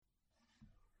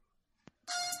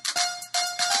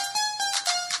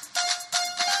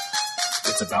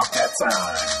It's about that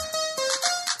time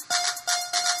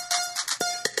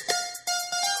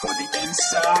for the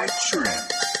inside trim.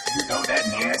 You know that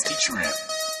nasty trim.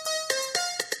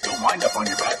 Don't wind up on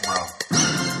your back, bro.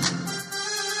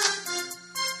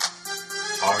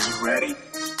 Are you ready?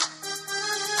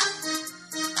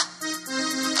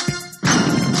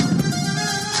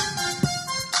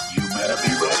 You better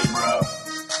be ready, bro.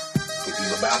 Because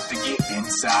you're about to get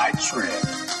inside trim.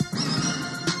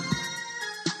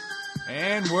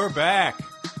 And we're back.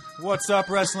 What's up,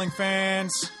 wrestling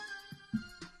fans?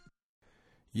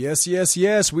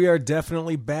 Yes. We are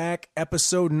definitely back.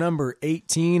 Episode number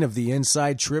 18 of the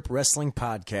Inside Trip Wrestling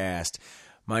Podcast.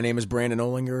 My name is Brandon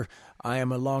Olinger. I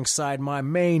am alongside my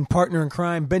main partner in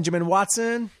crime, Benjamin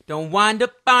Watson. Don't wind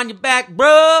up on your back,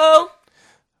 bro.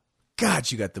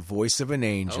 God, you got the voice of an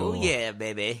angel. Oh, yeah,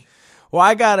 baby.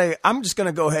 Well, I'm just going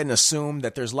to go ahead and assume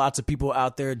that there's lots of people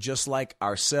out there just like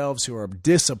ourselves who are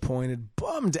disappointed,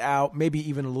 bummed out, maybe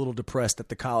even a little depressed that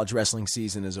the college wrestling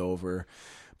season is over.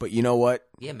 But you know what?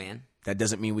 Yeah, man. That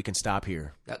doesn't mean we can stop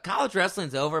here. College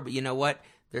wrestling's over, but you know what?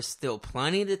 There's still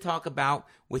plenty to talk about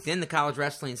within the college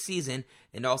wrestling season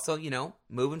and also,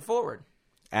 moving forward.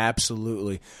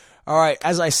 Absolutely. All right,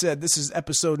 as I said, this is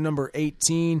episode number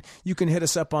 18. You can hit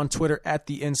us up on Twitter at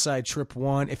the Inside Trip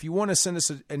 1. If you want to send us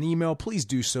an email, please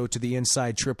do so to the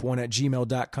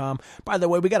insidetrip1@gmail.com. By the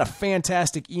way, we got a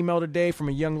fantastic email today from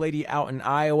a young lady out in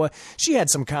Iowa. She had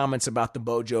some comments about the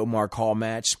Bojo Mark Hall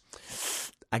match.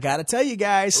 I got to tell you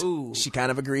guys, She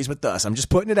kind of agrees with us. I'm just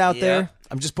putting it out there.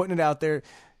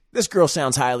 This girl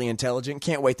sounds highly intelligent.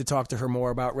 Can't wait to talk to her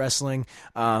more about wrestling.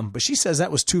 But she says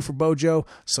that was 2 for Bojo,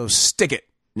 so stick it,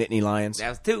 Nittany Lions. That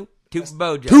was 2. 2 for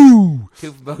Bojo. 2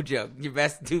 for Bojo. Your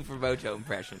best 2 for Bojo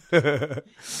impression.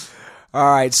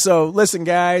 All right, so listen,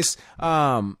 guys.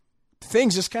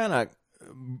 Things just kind of,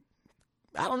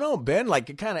 I don't know, Ben.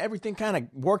 Everything kind of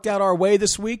worked out our way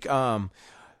this week.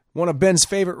 One of Ben's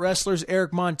favorite wrestlers,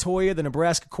 Eric Montoya, the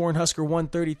Nebraska Cornhusker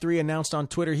 133, announced on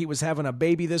Twitter he was having a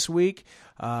baby this week.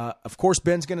 Of course,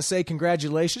 Ben's going to say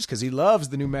congratulations because he loves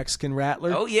the New Mexican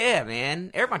Rattler. Oh, yeah,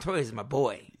 man. Eric Montoya is my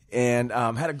boy. And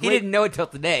had a great... He didn't know it till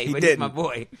today, but he's my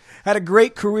boy. Had a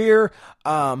great career.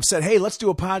 Said, hey, let's do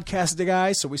a podcast,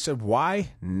 guys. So we said,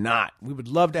 why not? We would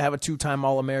love to have a 2-time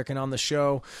All-American on the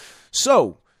show.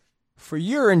 So... for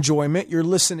your enjoyment, your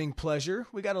listening pleasure,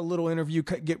 we got a little interview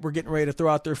we're getting ready to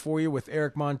throw out there for you with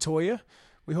Eric Montoya.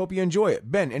 We hope you enjoy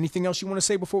it. Ben, anything else you want to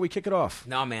say before we kick it off?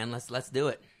 No, man, let's do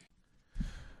it.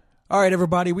 All right,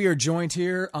 everybody, we are joined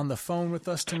here on the phone with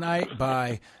us tonight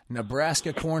by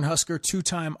Nebraska Cornhusker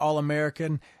 2-time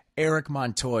All-American Eric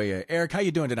Montoya. Eric, how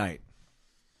you doing tonight?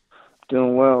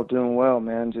 Doing well,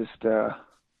 man. Just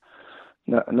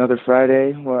another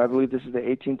Friday. Well, I believe this is the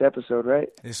 18th episode, right?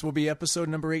 This will be episode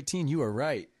number 18. You are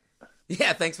right.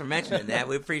 Yeah, thanks for mentioning that.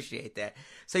 We appreciate that.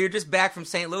 So you're just back from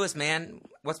St. Louis, man.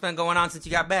 What's been going on since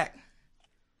you got back?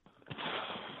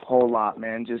 Whole lot,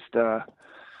 man. Just, as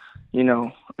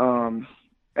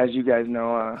you guys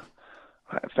know, I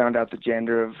found out the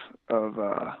gender of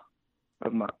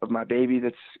my baby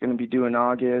that's going to be due in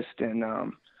August, and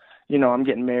I'm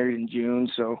getting married in June,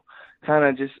 so kind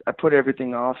of just I put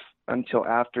everything off until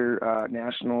after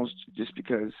nationals, just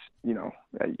because you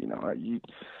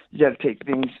got to take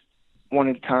things one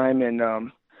at a time, and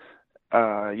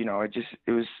I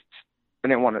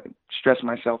didn't want to stress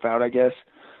myself out, I guess.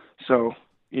 So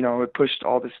it pushed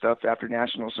all this stuff after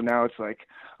nationals. So now it's like,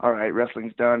 all right,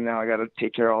 wrestling's done. Now I got to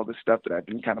take care of all this stuff that I've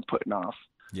been kind of putting off.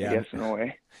 Yeah, I guess in a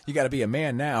way. You got to be a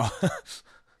man now.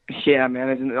 Yeah,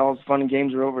 man. All the fun and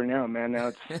games are over now, man.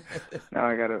 Now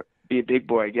I got to be a big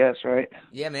boy, I guess, right?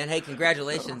 Yeah, man. Hey,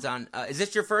 congratulations on. Is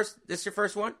this your first? This your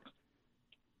first one?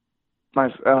 My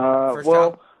first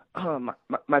child?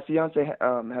 My fiance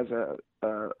has a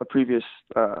previous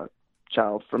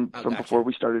child from gotcha. before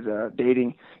we started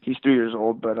dating. He's 3 years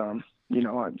old, but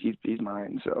he's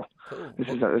mine. So cool. This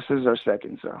is our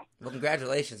second. So well,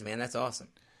 congratulations, man. That's awesome.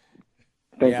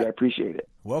 Thank you. I appreciate it.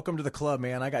 Welcome to the club,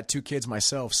 man. I got 2 kids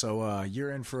myself, so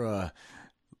you're in for a.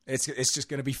 It's just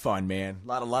going to be fun, man.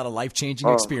 A lot of life-changing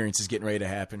experiences getting ready to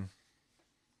happen.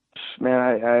 Man,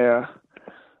 I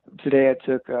today I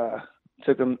took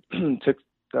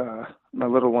my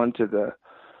little one to the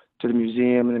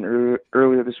museum, and then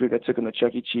earlier this week I took him to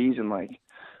Chuck E. Cheese, and by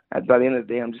the end of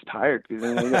the day I'm just tired because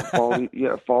you got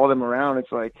to follow them around.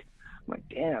 It's like I'm like,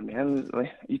 damn, man.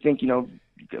 You think I'm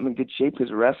in good shape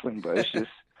because of wrestling, but it's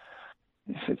just.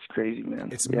 It's crazy, man.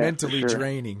 It's mentally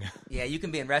draining. Yeah, you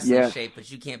can be in wrestling shape, but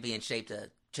you can't be in shape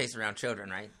to chase around children,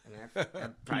 right? I mean,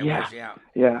 that probably wears you out.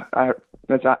 Yeah,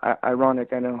 that's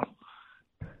ironic, I know.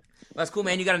 Well, that's cool,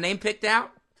 man. You got a name picked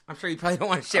out? I'm sure you probably don't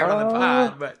want to share it on the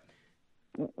pod, but...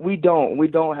 We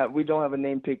don't have a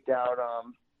name picked out.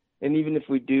 And even if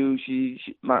we do,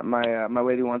 my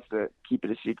lady wants to keep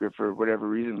it a secret for whatever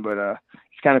reason. But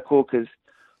it's kind of cool because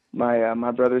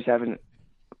my brother's having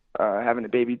a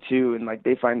baby too, and like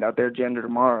they find out their gender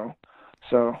tomorrow.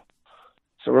 So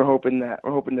we're hoping that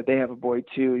they have a boy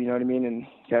too. You know what I mean? And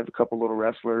have a couple little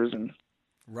wrestlers and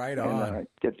right on. And,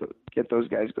 get those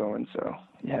guys going. So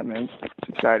yeah, man, it's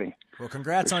exciting. Well,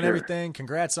 congrats on everything.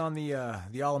 Congrats on the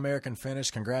All-American finish.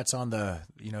 Congrats on the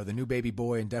new baby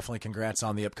boy, and definitely congrats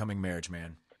on the upcoming marriage,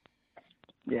 man.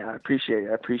 Yeah, I appreciate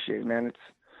it, man.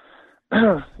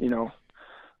 It's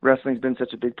wrestling's been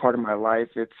such a big part of my life.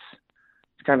 It's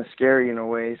kind of scary in a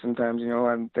way sometimes.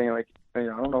 I'm thinking like, I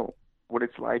don't know what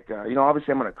it's like.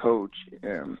 Obviously I'm going to coach,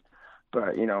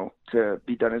 but to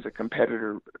be done as a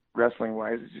competitor wrestling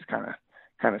wise is just kind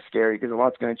of scary because a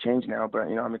lot's going to change now. But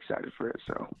I'm excited for it,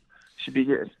 so it should be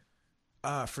good.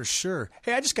 For sure.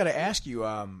 Hey, I just got to ask you.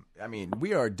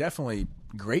 We are definitely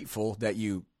grateful that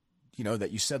you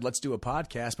said let's do a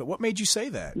podcast. But what made you say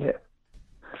that? Yeah.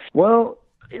 Well,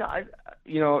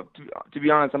 to be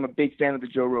honest, I'm a big fan of the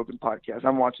Joe Rogan podcast.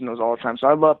 I'm watching those all the time, so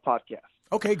I love podcasts.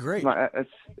 Okay, great.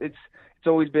 It's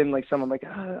always been like someone like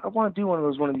I want to do one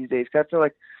of these days. 'Cause I feel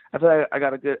like I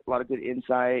got a lot of good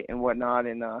insight and whatnot,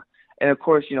 and of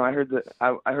course I heard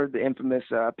the infamous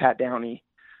Pat Downey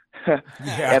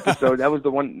episode. That was the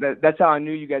one. That's how I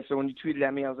knew you guys. So when you tweeted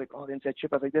at me, I was like, oh, the Inside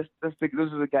Trip. I was like,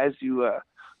 those are the guys who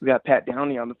got Pat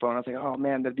Downey on the phone. I was like, oh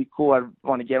man, that'd be cool. I'd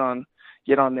want to get on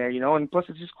there, and plus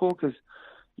it's just cool because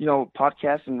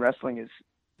podcasts and wrestling is.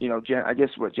 I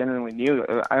guess what generally new.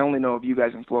 I only know of you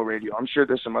guys in Flow Radio. I'm sure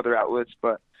there's some other outlets,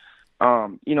 but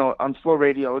on Flow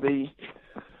Radio, they,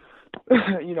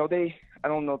 I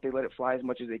don't know if they let it fly as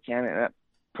much as they can, and that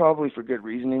probably for good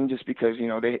reasoning, just because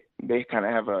they kind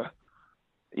of have a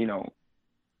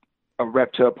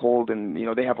rep to uphold, and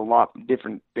they have a lot of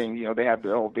different things. They have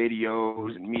the old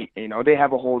videos and they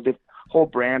have a whole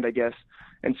brand, I guess.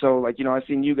 And so, I've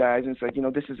seen you guys, and it's like,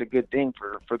 this is a good thing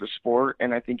for the sport,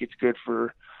 and I think it's good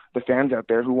for the fans out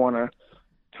there who want to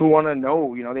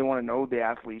know, they want to know the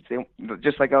athletes. They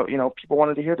just like, people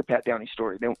wanted to hear the Pat Downey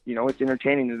story. They, it's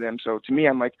entertaining to them. So to me,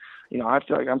 I'm like, I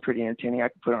feel like I'm pretty entertaining. I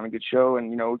can put on a good show, and,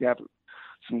 we have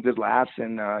some good laughs,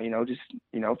 and,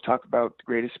 talk about the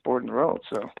greatest sport in the world.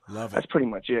 So that's pretty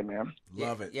much it, man.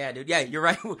 Love it. Yeah, dude. Yeah, you're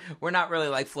right. We're not really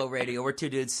like Flow Radio. We're two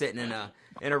dudes sitting in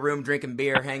a room drinking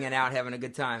beer, hanging out, having a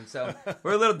good time. So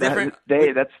we're a little different.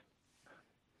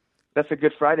 That's a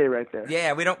good Friday right there.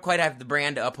 Yeah, we don't quite have the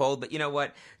brand to uphold, but you know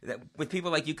what? With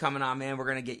people like you coming on, man, we're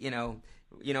gonna get we're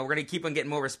gonna keep on getting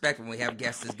more respect when we have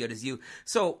guests as good as you.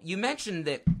 So you mentioned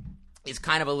that it's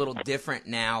kind of a little different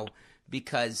now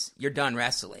because you're done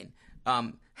wrestling.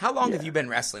 How long have you been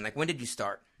wrestling? Like, when did you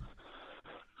start?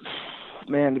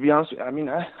 Man, to be honest with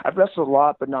you, I've wrestled a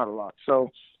lot, but not a lot.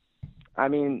 So, I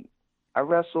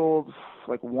wrestled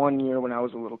like 1 year when I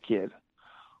was a little kid.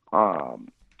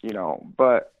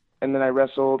 And then I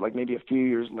wrestled like maybe a few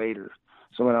years later.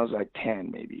 So when I was like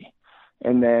 10 maybe.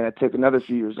 And then I took another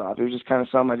few years off. It was just kind of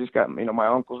something I just got, my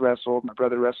uncles wrestled. My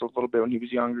brother wrestled a little bit when he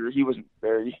was younger. He wasn't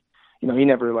very, he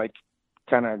never like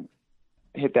kind of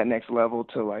hit that next level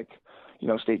to like,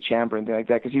 state champ or anything like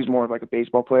that. Cause he was more of like a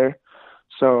baseball player.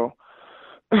 So,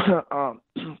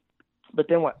 but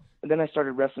then I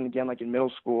started wrestling again, like in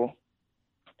middle school.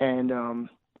 And,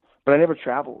 but I never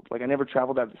traveled. Like I never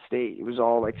traveled out of the state. It was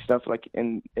all like stuff like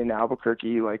in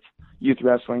Albuquerque, like youth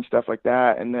wrestling, stuff like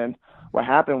that. And then what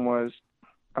happened was,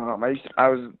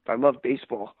 I loved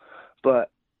baseball,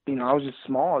 but I was just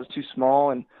small. I was too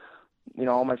small, and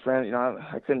all my friends,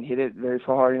 I couldn't hit it very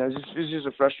far. It was just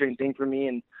a frustrating thing for me.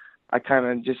 And I kind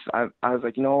of just I was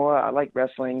like, I like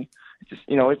wrestling. It's just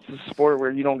it's a sport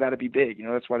where you don't got to be big.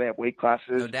 That's why they have weight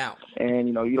classes. No doubt. And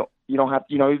you don't have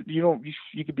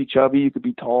you could be chubby, you could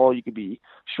be tall, you could be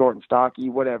short and stocky,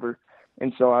 whatever.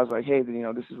 And so I was like, hey,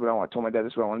 this is what I want. I told my dad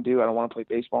this is what I want to do. I don't want to play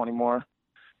baseball anymore.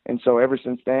 And so ever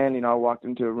since then, I walked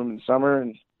into a room in the summer,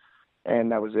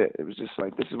 and that was it. It was just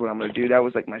like, this is what I'm going to do. That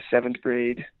was like my seventh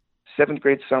grade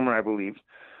summer, I believe.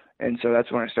 And so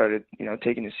that's when I started,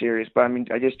 taking it serious. But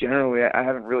I guess generally I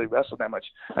haven't really wrestled that much.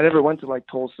 I never went to like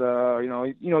Tulsa,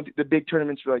 the big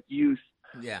tournaments for like youth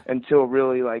until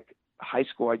really like high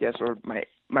school, I guess, or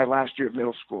my last year of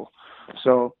middle school.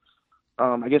 So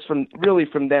I guess from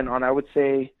then on, I would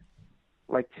say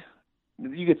like,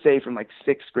 you could say from like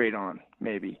 6th grade on,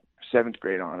 maybe 7th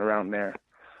grade on, around there.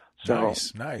 So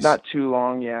nice. Not too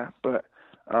long. Yeah. But,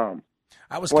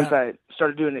 I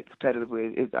started doing it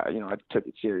competitively, I took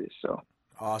it serious. So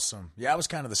Awesome. Yeah, I was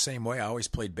kind of the same way. I always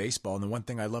played baseball, and the one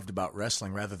thing I loved about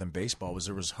wrestling rather than baseball was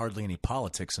there was hardly any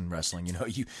politics in wrestling. You know,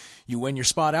 you win your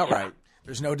spot outright.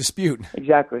 There's no dispute.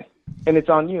 Exactly. And it's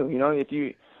on you. You know, if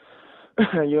you're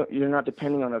not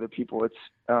depending on other people. It's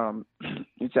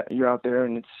you're out there,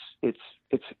 and it's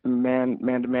man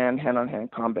to man, hand on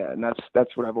hand combat, and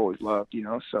that's what I've always loved. You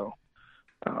know, so.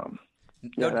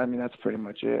 I mean, that's pretty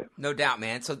much it. No doubt,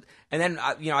 man. So, and then,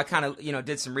 I kind of,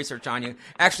 did some research on you.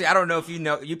 Actually, I don't know if you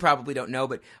know, you probably don't know,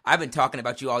 but I've been talking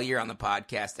about you all year on the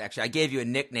podcast. Actually, I gave you a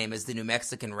nickname as the New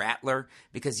Mexican Rattler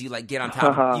because you get on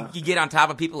top, you get on top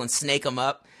of people and snake them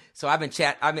up. So I've been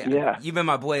you've been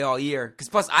my boy all year. Because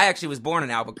plus, I actually was born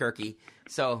in Albuquerque.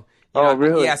 So,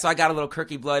 really? Yeah, so I got a little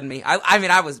Kirky blood in me.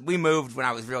 We moved when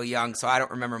I was real young, so I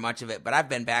don't remember much of it, but I've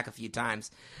been back a few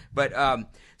times. But,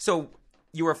 so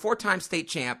you were a 4-time state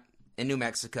champ in New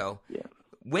Mexico. Yeah.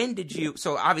 When did you?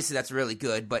 So obviously that's really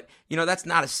good, but that's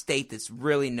not a state that's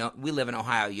really known. We live in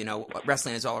Ohio.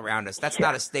 Wrestling is all around us. That's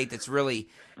not a state that's really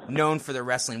known for the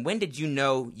wrestling. When did you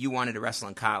know you wanted to wrestle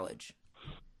in college?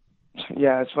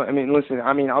 Yeah, it's fun. I mean, listen.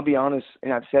 I mean, I'll be honest,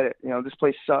 and I've said it. This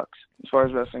place sucks as far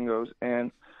as wrestling goes,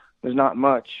 and there's not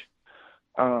much.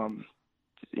 So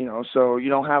you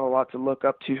don't have a lot to look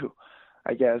up to.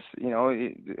 I guess, you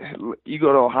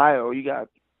go to Ohio, you got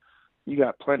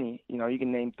plenty, you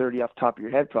can name 30 off the top of your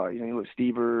head probably, you look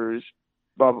Stevers,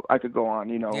 Bob, I could go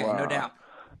on, no doubt.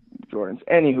 Jordan's.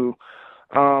 Anywho,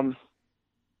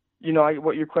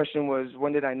 what your question was,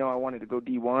 when did I know I wanted to go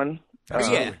D1?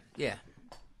 Yeah.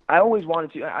 I always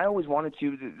wanted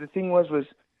to. The thing was,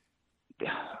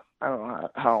 I don't know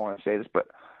how I want to say this, but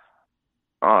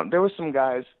there was some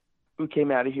guys who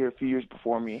came out of here a few years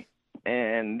before me,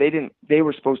 and they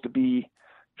were supposed to be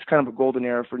just kind of a golden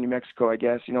era for New Mexico, I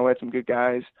guess. We had some good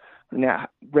guys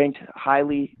ranked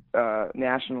highly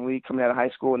nationally coming out of high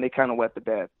school, and they kind of wet the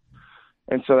bed.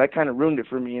 And so that kind of ruined it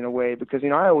for me in a way because,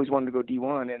 I always wanted to go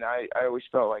D1, and I always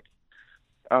felt like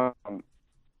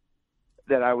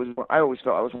that I always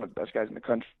felt I was one of the best guys in the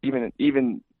country,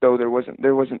 even though there wasn't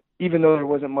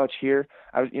much here.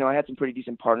 I had some pretty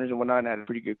decent partners and whatnot, and I had a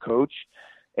pretty good coach.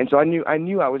 And so I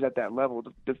knew I was at that level.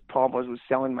 The problem was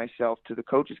selling myself to the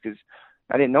coaches because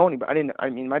I didn't know anybody.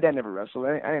 My dad never wrestled.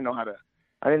 I didn't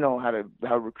know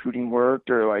how recruiting worked,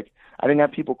 or I didn't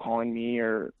have people calling me,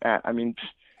 it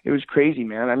was crazy,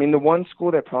 man. The one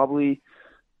school that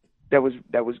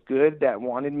was good, that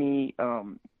wanted me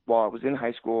while I was in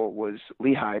high school was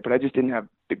Lehigh, but I just didn't have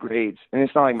the grades. And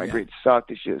it's not like my grades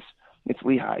sucked. It's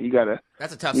Lehigh.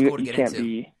 That's a tough school to get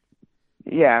into.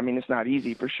 It's not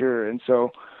easy for sure. And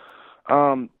so,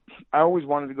 I always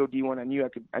wanted to go D1.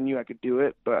 I knew I could do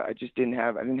it, but I didn't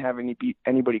have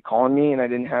anybody calling me, and I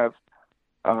didn't have,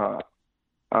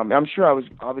 I'm sure I was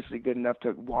obviously good enough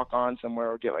to walk on somewhere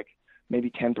or get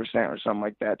maybe 10% or something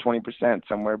like that, 20%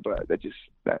 somewhere, but that's just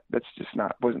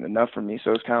wasn't enough for me.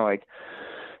 So it's kind of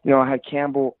I had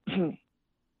Campbell,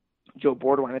 Joe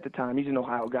Borderline at the time. He's an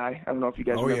Ohio guy. I don't know if you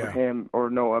guys remember him or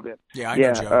know of it. Yeah, I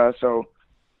know Joe. So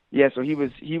he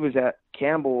was at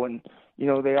Campbell, and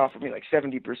they offered me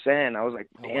 70%. I was like,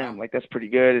 damn, that's pretty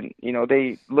good. And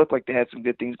they looked like they had some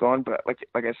good things going, but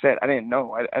like I said, I didn't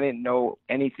know. I didn't know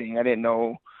anything. I didn't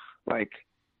know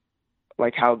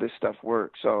how this stuff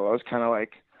works. So I was kind of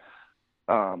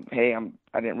hey,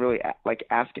 I didn't really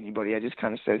ask anybody. I just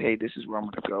kind of said, hey, this is where I'm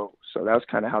going to go. So that was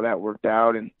kind of how that worked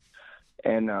out. And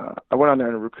I went on there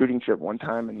on a recruiting trip one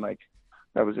time, and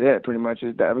that was it pretty much.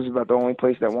 That was about the only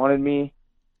place that wanted me,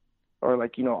 or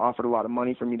offered a lot of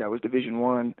money for me that was Division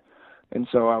I. And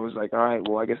so I was like, all right,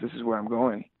 well, I guess this is where I'm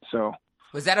going. So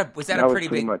was that a pretty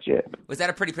big, much it. Was that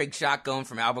a pretty big shock going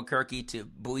from Albuquerque to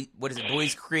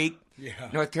Boies Creek,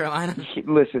 North Carolina?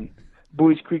 Listen,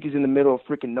 Boies Creek is in the middle of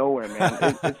freaking nowhere,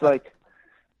 man.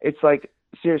 It's like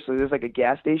seriously, there's a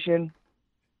gas station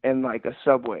and a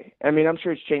subway. I'm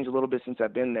sure it's changed a little bit since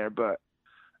I've been there, but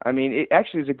it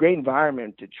actually is a great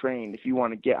environment to train if you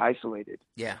want to get isolated.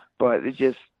 Yeah. But it's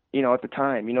just, at the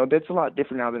time, that's a lot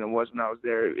different now than it was when I was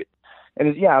there.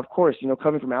 Of course,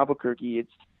 coming from Albuquerque,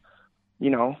 it's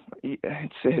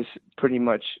pretty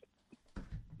much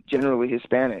generally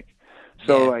Hispanic.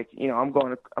 So I'm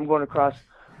going across,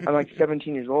 I'm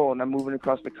 17 years old, and I'm moving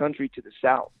across the country to the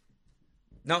South.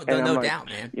 No doubt,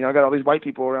 man. I got all these white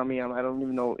people around me. I don't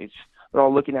even know. They're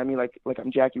all looking at me like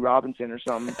I'm Jackie Robinson or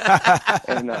something.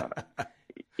 And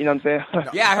you know what I'm saying?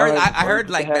 Yeah, I heard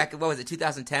back, what was it,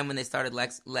 2010 when they started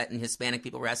letting Hispanic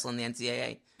people wrestle in the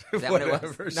NCAA? Is that what it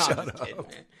was? No, shut up. Kidding,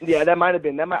 man. Yeah, that might have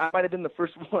been. I might have been the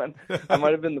first one.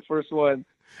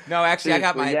 No, actually, seriously,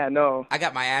 I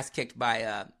got my ass kicked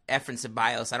by Efren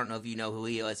Ceballos. I don't know if you know who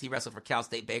he is. He wrestled for Cal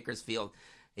State Bakersfield.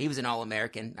 He was an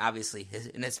All-American, obviously,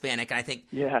 an Hispanic. And I think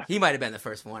Yeah. he might have been the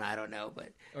first one. I don't know, but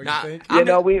Oh, you nah, think? I'm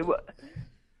Yeah, gonna-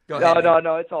 Go ahead.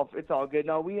 no, it's all good.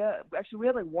 No, we had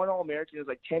like one All-American. It was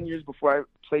like 10 years before I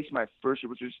placed my first year,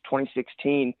 which was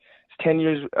 2016. It's 10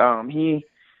 years.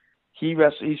 He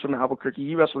wrestled. He's from Albuquerque.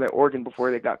 He wrestled at Oregon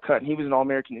before they got cut, and he was an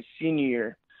All-American his senior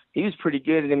year. He was pretty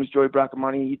good. His name was Joey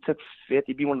Bracamani. He took fifth.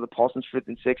 He beat one of the Paulsons, fifth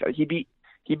and sixth. He beat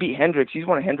Hendricks. He's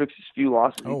one of Hendricks' few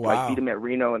losses. Oh, He wow. beat him at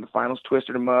Reno in the finals,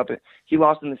 twisted him up. He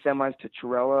lost in the semis to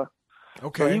Chirella.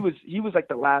 Okay. So he was like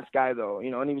the last guy though,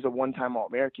 and he was a one-time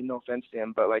All-American. No offense to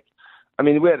him, but like, I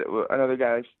mean, we had another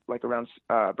guy like around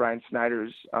Brian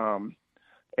Snyder's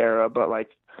era, but like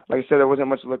I said, there wasn't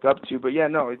much to look up to. But yeah,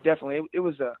 no, it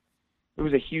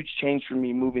was a huge change for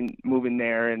me moving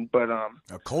there, but a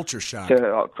culture shock.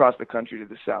 to across the country to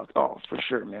the south. Oh, for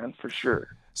sure, man, for sure.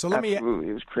 So Absolutely,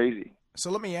 it was crazy.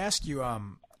 So let me ask you,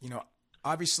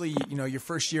 obviously, your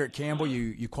first year at Campbell,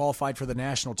 you qualified for the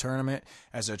national tournament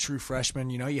as a true freshman.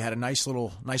 You had a nice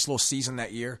little season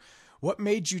that year. What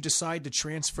made you decide to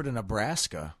transfer to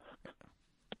Nebraska?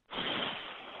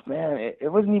 Man,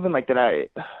 it wasn't even like that.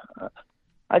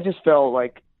 I just felt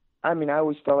like, I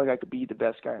always felt like I could be the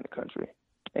best guy in the country.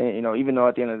 And, even though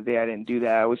at the end of the day I didn't do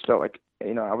that, I always felt like,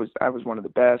 I was one of the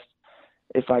best.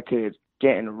 If I could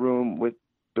get in a room with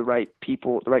the right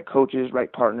people, the right coaches, right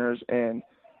partners, and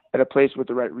at a place with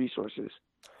the right resources.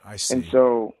 I see. And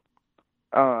so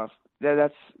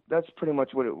that's pretty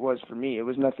much what it was for me. It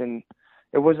was nothing.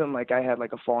 It wasn't like I had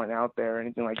like a falling out there or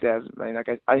anything like that.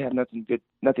 I had nothing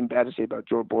bad to say about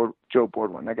Joe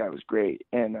Boardman. That guy was great.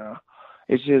 And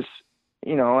it's just,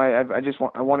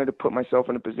 I wanted to put myself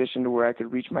in a position to where I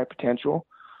could reach my potential.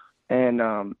 And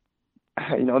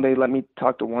they let me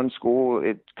talk to one school.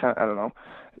 It kind of, I don't know.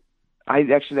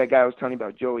 That guy I was telling you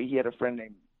about, Joey, he had a friend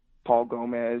named Paul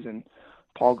Gomez, and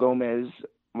Paul Gomez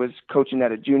was coaching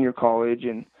at a junior college,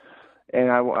 and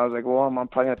I was like, well, I'm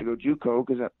probably gonna have to go JUCO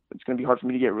because it's gonna be hard for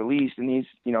me to get released. And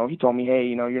he told me, hey,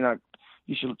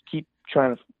 you should keep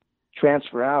trying to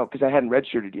transfer out, because I hadn't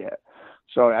redshirted yet,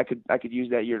 so I could use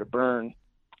that year to burn.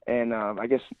 And I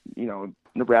guess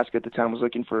Nebraska at the time was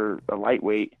looking for a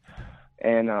lightweight,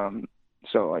 and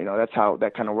so that's how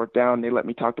that kind of worked out. And they let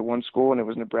me talk to one school, and it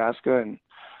was Nebraska, and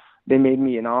they made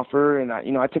me an offer, and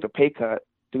I took a pay cut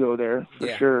to go there for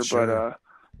sure. But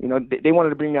they wanted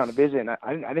to bring me on a visit, and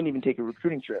I didn't even take a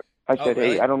recruiting trip. I said,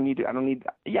 really? hey, I don't need.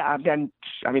 Yeah, I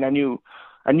knew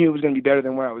it was going to be better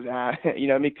than where I was at.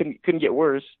 It couldn't get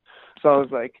worse. So I was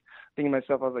like thinking to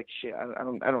myself, I was like, shit, I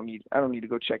don't need to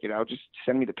go check it out. Just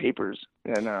send me the papers,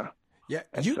 and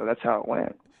so that's how it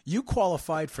went. You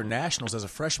qualified for nationals as a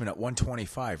freshman at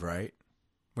 125, right?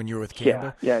 When you were with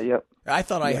Campbell? Yeah, yep. I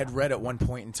thought I had read at one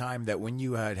point in time that when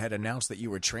you had announced that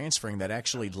you were transferring, that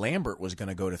actually Lambert was going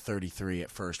to go to 33 at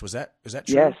first. Is that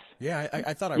true? Yes. Yeah,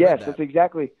 I thought I read that. Yes, that's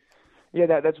exactly. Yeah,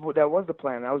 that was the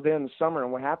plan. I was there in the summer,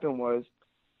 and what happened was,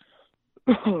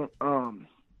 I'm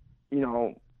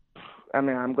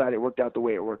glad it worked out the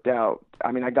way it worked out.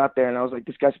 I got there, and I was like,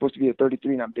 this guy's supposed to be a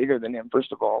 33, and I'm bigger than him,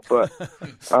 first of all. But,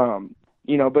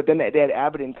 but then they had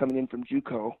Abaddon coming in from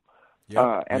JUCO.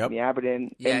 Anthony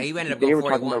Abaddon. Yeah, he ended up going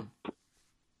 41.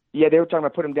 They were talking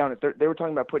about putting him down at they were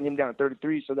talking about putting him down at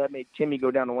 33, so that made Timmy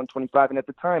go down to 125. And at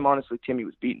the time, honestly, Timmy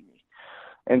was beating me.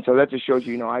 And so that just shows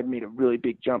you, I made a really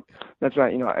big jump. That's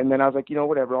right, and then I was like,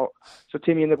 whatever. So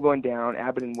Timmy ended up going down,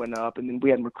 Abaddon went up, and then we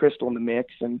had McChrystal in the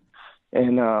mix, and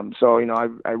so I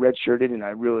redshirted, and I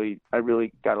really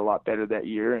got a lot better that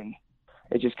year, and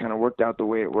it just kind of worked out the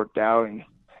way it worked out, and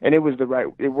it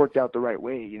worked out the right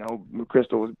way.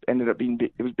 McChrystal ended up being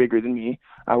it was bigger than me.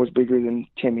 I was bigger than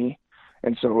Timmy,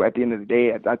 and so at the end of the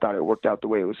day, I thought it worked out the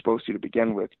way it was supposed to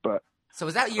begin with. But so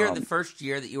was that the first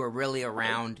year that you were really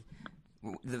around?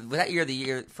 Was that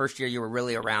year first year you were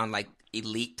really around like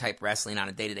elite type wrestling on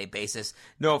a day-to-day basis?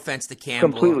 No offense to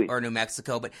Campbell or New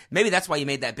Mexico, but maybe that's why you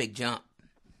made that big jump.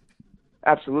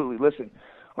 Absolutely. Listen,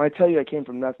 when I tell you I came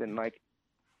from nothing, like,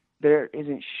 there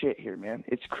isn't shit here, man.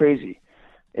 It's crazy.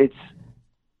 It's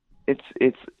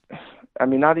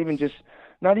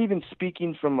not even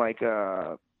speaking from like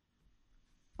a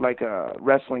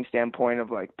wrestling standpoint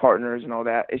of like partners and all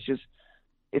that.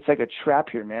 It's like a trap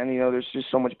here, man. There's just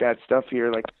so much bad stuff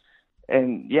here. Like,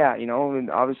 and and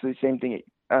obviously same thing.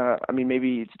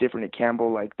 Maybe it's different at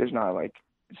Campbell. Like, it's not like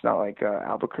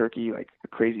Albuquerque, like a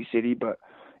crazy city, but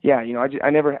yeah, I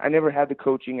never had the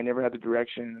coaching. I never had the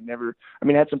direction.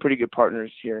 I had some pretty good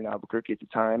partners here in Albuquerque at the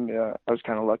time. I was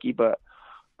kind of lucky, but,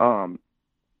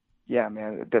 yeah,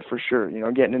 man, that for sure,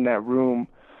 getting in that room.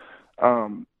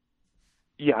 In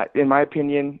my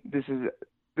opinion, this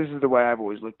is the way I've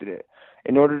always looked at it.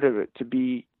 In order to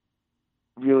be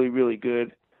really, really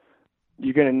good,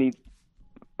 you're going to need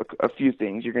a few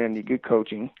things. You're going to need good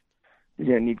coaching. You're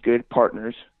going to need good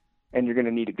partners, and you're going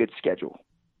to need a good schedule.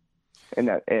 And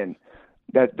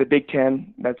that the Big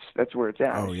Ten, that's where it's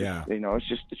at. Oh, it's yeah. just, it's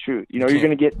just the truth. You're going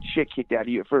to get shit kicked out of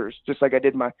you at first, just like I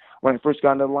did when I first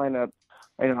got into the lineup.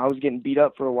 I was getting beat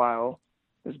up for a while.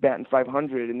 I was batting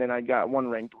 500, and then I got one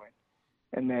ranked win,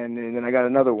 and then I got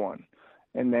another one.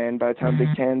 And then by the time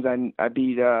Big Tens, I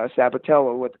beat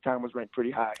Sabatello, who at the time was ranked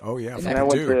pretty high. Oh yeah, and then I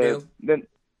went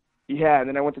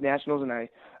to nationals, and I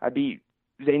beat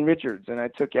Zane Richards, and I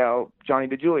took out Johnny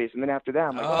DeJulius. And then after that,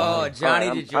 I'm like, Johnny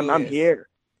right, DeJulius. I'm here.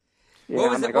 Yeah,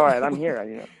 What was I'm it? like, all right, I'm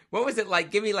here. What was it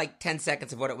like? Give me like 10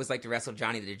 seconds of what it was like to wrestle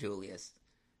Johnny DeJulius.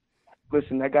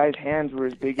 Listen, that guy's hands were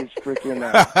as big as freaking.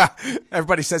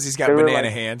 Everybody says he's got banana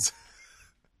hands.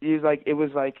 He was like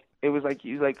like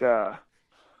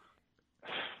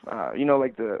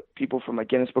the people from like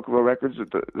Guinness Book of World Records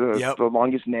with the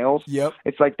longest nails. Yep.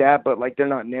 It's like that, but like they're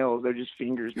not nails; they're just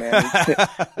fingers, man.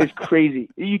 It's crazy.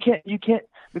 You can't.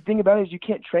 The thing about it is you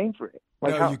can't train for it.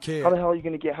 Like no, you can't. How the hell are you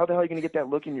gonna get that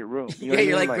look in your room? You know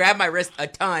you're like grab my wrist a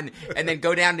ton and then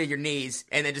go down to your knees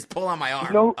and then just pull on my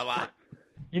arm a lot.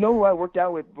 You know who I worked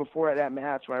out with before that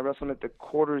match when I wrestled him at the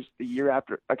quarters the year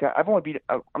after? Like I'm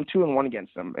 2-1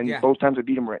 against him, and both times I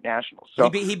beat him were at nationals. So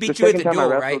he beat you at the duel,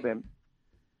 right?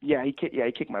 Yeah, he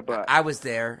kicked my butt. I was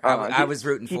there. I was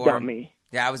rooting for him. He dumped me.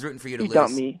 Yeah, I was rooting for you to lose. He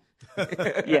dumped me.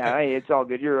 Yeah, hey, it's all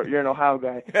good. You're an Ohio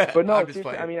guy, but no,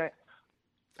 seriously, I mean,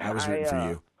 I was rooting for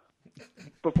you.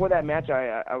 Before that match,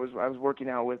 I was working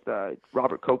out with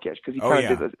Robert Kokesh because he kind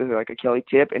of did like a Kelly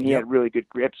tip, and he had really good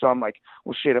grip. So I'm like,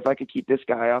 well, shit, if I could keep this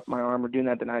guy off my arm or doing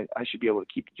that, then I should be able to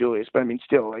keep Julius. But I mean,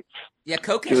 still, like,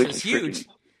 Kokesh was huge,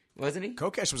 wasn't he?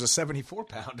 Kokesh was a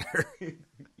 74-pounder.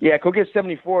 Yeah, Kokesh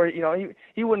 74.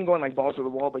 He wasn't going like balls to the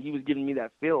wall, but he was giving me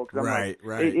that feel because right.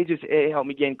 It helped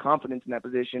me gain confidence in that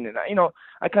position, and I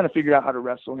kind of figured out how to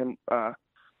wrestle him.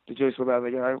 To Joyce, I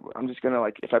was like, I'm just gonna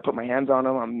if I put my hands on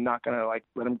him, I'm not gonna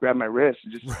let him grab my wrist.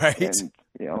 And keep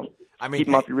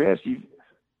him off your wrist. You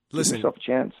listen, give yourself a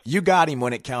chance. You got him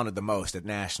when it counted the most at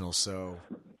nationals, so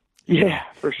yeah,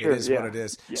 for sure. It is what it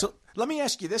is. Yeah. So let me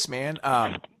ask you this, man.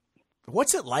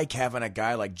 What's it like having a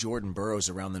guy like Jordan Burroughs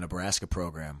around the Nebraska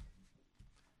program?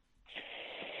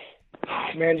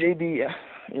 Man, JB,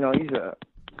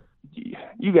 he's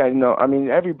you guys know. I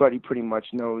mean, everybody pretty much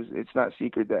knows. It's not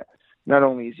secret that. Not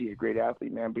only is he a great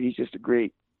athlete, man, but he's just a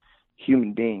great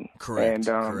human being. Correct. And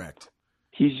correct.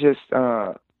 He's just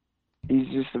a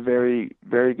very,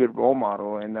 very good role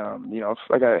model. And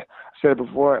like I said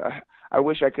before, I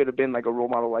wish I could have been like a role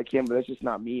model like him, but that's just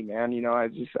not me, man. I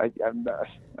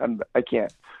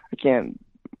can't.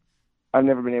 I've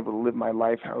never been able to live my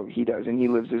life how he does, and he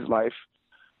lives his life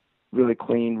really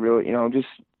clean, really, just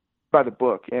by the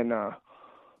book. And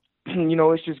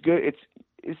it's just good.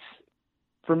 It's.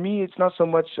 For me, it's not so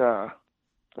much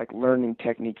like learning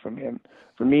technique from him.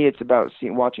 For me, it's about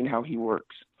watching how he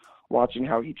works, watching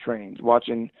how he trains,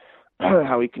 watching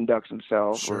how he conducts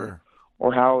himself, sure.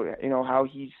 or how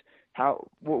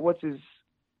what's his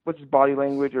body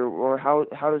language, or how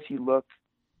does he look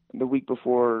the week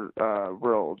before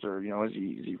Worlds, or is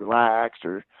he relaxed,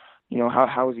 or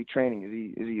how is he training?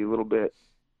 Is he a little bit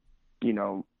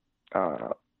is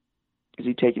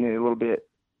he taking it a little bit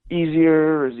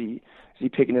easier, or is he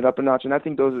picking it up a notch? And I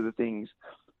think those are the things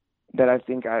that I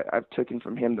think I've taken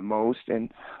from him the most.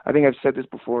 And I think I've said this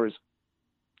before, is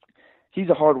he's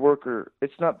a hard worker.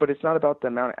 It's not about the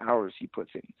amount of hours he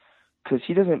puts in, because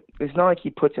it's not like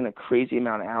he puts in a crazy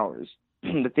amount of hours.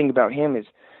 The thing about him is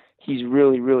he's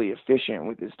really, really efficient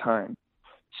with his time.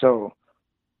 So,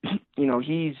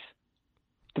 he's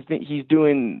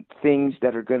doing things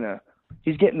that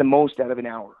he's getting the most out of an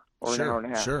hour or an hour and a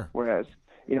half. Sure. Whereas,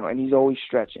 and he's always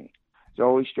stretching. He's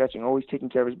always stretching, always taking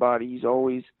care of his body. He's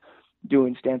always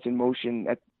doing stance in motion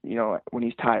when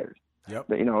he's tired. Yep.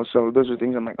 So those are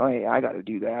things I'm like, oh, hey, I got to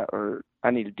do that, or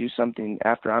I need to do something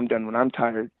after I'm done when I'm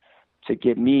tired to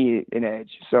give me an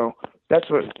edge. So that's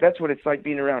what it's like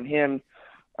being around him.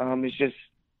 It's just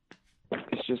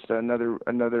another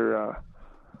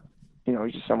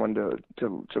he's just someone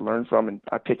to learn from, and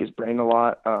I pick his brain a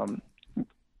lot. On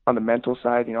the mental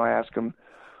side, I ask him,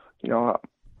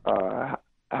 how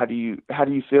do you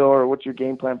feel, or what's your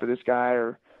game plan for this guy,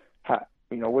 or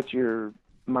what's your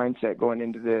mindset going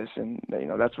into this? And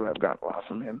that's what I've gotten a lot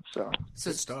from him. So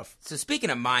good stuff. So speaking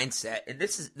of mindset, and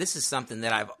this is something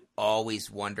that I've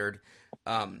always wondered.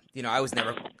 I was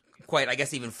never quite, I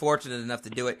guess, even fortunate enough to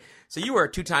do it. So you were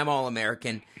a 2-time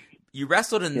All-American. You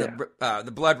wrestled in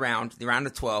the blood round, the round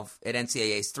of 12 at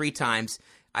NCAAs 3 times.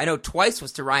 I know twice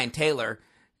was to Ryan Taylor.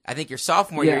 I think your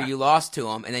sophomore year you lost to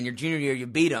him, and then your junior year you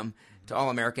beat him. to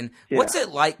All-American. Yeah. What's it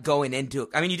like going into?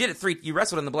 I mean, you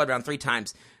wrestled in the blood round 3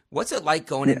 times. What's it like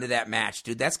going into that match,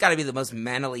 dude? That's got to be the most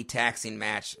mentally taxing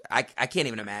match. I can't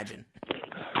even imagine.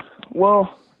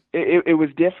 Well, it was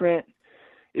different.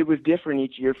 It was different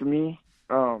each year for me.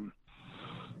 You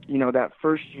know, that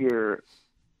first year,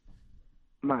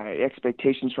 my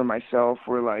expectations for myself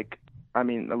were like, I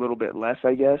mean, a little bit less,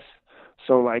 I guess.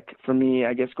 So, like, for me,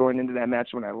 I guess going into that match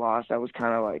when I lost, I was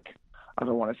kind of like, I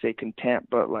don't want to say content,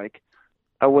 but like,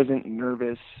 I wasn't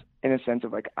nervous in a sense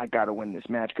of like, I got to win this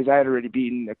match, because I had already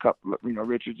beaten a couple, you know,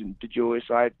 Richards and DeJulius,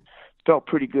 so I felt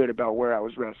pretty good about where I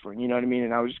was wrestling, you know what I mean?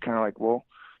 And I was just kind of like, well,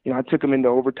 you know, I took him into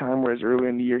overtime, whereas earlier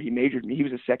in the year he majored me. He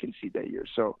was a second seed that year,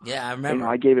 so yeah, I remember. You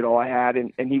know, I gave it all I had,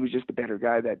 and he was just the better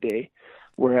guy that day.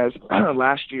 Whereas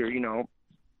last year, you know,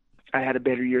 I had a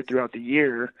better year throughout the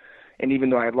year, and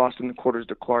even though I had lost in the quarters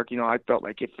to Clark, you know, I felt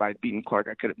like if I'd beaten Clark,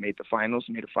 I could have made the finals,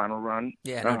 made a final run.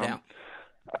 Yeah, no doubt.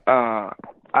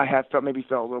 I had felt a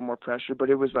little more pressure, but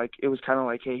it was kind of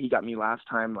like, hey, he got me last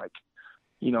time, like,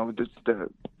 you know,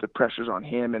 the pressure's on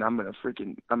him, and I'm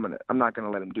not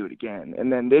gonna let him do it again.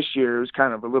 And then this year it was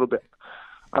kind of a little bit,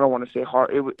 I don't want to say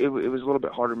hard. It was a little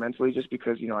bit harder mentally, just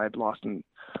because, you know, I had lost, and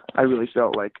I really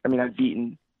felt like, I mean, I'd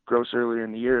beaten Gross earlier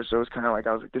in the year, so it was kind of like,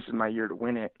 I was like, this is my year to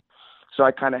win it. So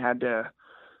I kind of had to,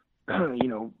 you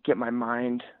know, get my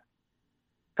mind.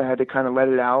 I had to kind of let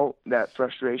it out, that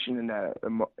frustration and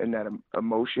that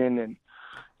emotion,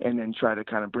 and then try to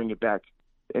kind of bring it back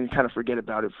and kind of forget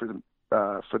about it for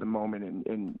the moment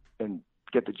and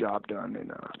get the job done.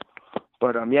 And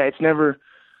but yeah, it's never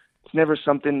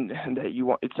something that you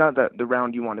want. It's not the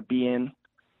round you want to be in,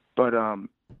 but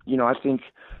you know, I think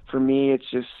for me it's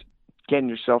just getting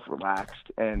yourself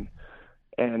relaxed, and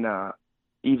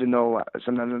even though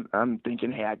sometimes I'm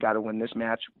thinking, hey, I got to win this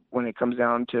match, when it comes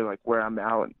down to like where I'm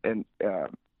out and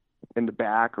in the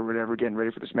back or whatever, getting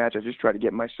ready for this match, I just try to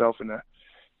get myself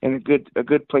in a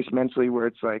good place mentally, where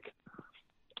it's like,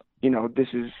 you know, this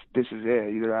is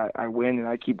it. Either I win and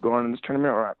I keep going in this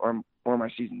tournament, or my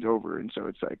season's over. And so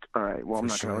it's like, all right, well, I'm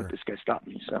not going to let this guy stop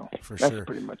me. So that's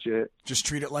pretty much it. Just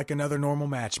treat it like another normal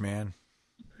match, man.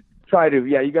 Try to,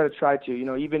 yeah, you got to try to, you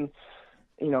know, even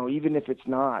if it's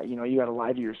not, you know, you got to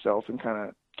lie to yourself and kind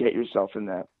of get yourself in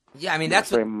that. Yeah, I mean,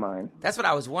 that's what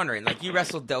I was wondering. Like, you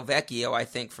wrestled Del Vecchio, I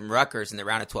think, from Rutgers in the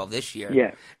round of 12 this year.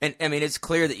 Yeah. And I mean, it's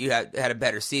clear that you had a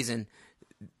better season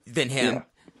than him.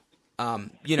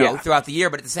 Yeah. Throughout the year,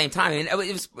 but at the same time, I mean,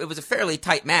 it was a fairly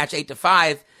tight match,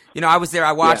 8-5. You know, I was there,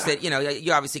 I watched it. You know,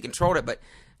 you obviously controlled it, but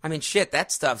I mean, shit,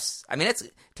 that stuff's. I mean,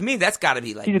 to me, that's got to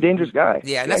be like. He's a dangerous guy.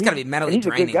 Yeah, that's got to be mentally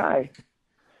draining. He's a good guy.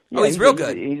 Yeah, he's real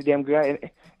good. He's a damn good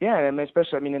guy. Yeah, and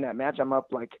especially, I mean, in that match, I'm up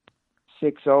like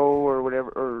 6-0 or whatever,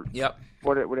 or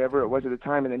whatever it was at the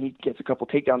time, and then he gets a couple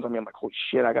takedowns on me. I'm like, holy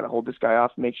shit, I got to hold this guy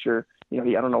off, make sure, you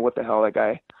know, I don't know what the hell that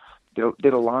guy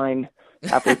did a line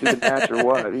halfway through the match or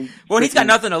what. He's got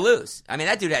nothing to lose. I mean,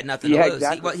 that dude had nothing to lose.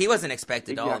 Exactly. He wasn't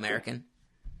expected All-American.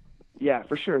 Yeah,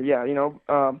 for sure. Yeah, you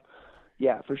know,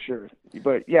 yeah, for sure.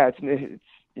 But yeah, it's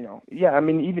you know, yeah. I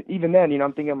mean, even then, you know,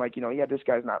 I'm thinking like, you know, yeah, this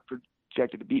guy's not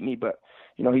projected to beat me, but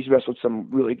you know, he's wrestled some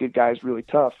really good guys, really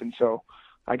tough, and so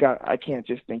I can't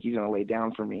just think he's gonna lay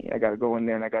down for me. I got to go in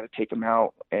there and I got to take him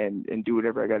out and do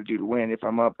whatever I got to do to win. If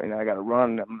I'm up and I got to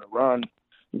run, I'm gonna run.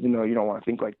 Even though you don't want to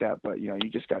think like that, but you know, you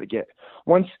just got to get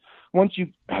once you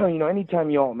you know, anytime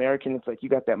you All-American, it's like you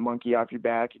got that monkey off your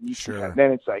back, and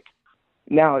then it's like,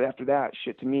 now after that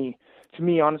shit, to me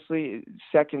honestly,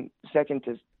 second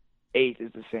to 8th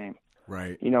is the same,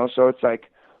 right? You know, so it's like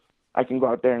I can go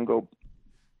out there and go,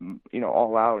 you know,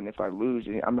 all out, and if I lose,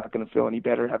 I'm not going to feel any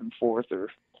better having 4th or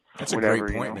that's whatever. A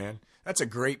great point, you know? man. That's a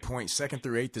great point. 2nd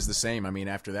through 8th is the same. I mean,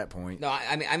 after that point. No,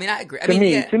 I mean, I agree.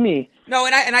 To me. No,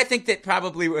 and I think that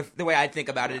probably the way I think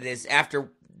about it is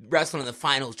after wrestling in the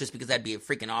finals, just because that'd be a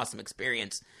freaking awesome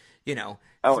experience. You know,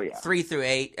 3 through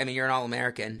 8. I mean, you're an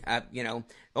All-American. You know,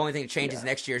 the only thing that changes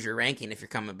next year is your ranking if you're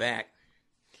coming back.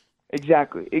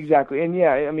 Exactly. And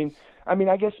yeah, I mean,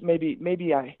 I guess maybe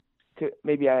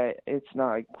it's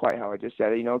not quite how I just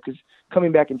said it, you know, because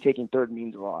coming back and taking 3rd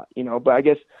means a lot, you know. But I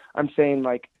guess I'm saying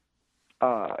like,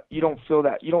 you don't feel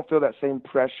that same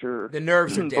pressure. The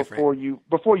nerves are different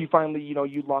before you finally, you know,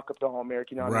 you lock up the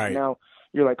All-American. Right. Now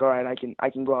you're like, all right, I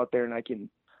can go out there and I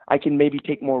can maybe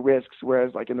take more risks.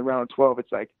 Whereas like in the round of 12,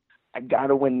 it's like, I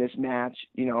gotta win this match,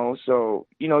 you know. So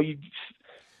you know, you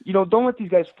know, don't let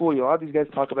these guys fool you. A lot of these guys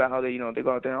talk about how they, you know, they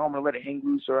go out there, oh, I'm gonna let it hang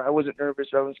loose, or I wasn't nervous,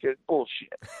 or I wasn't scared.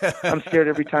 Bullshit. I'm scared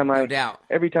every time no doubt.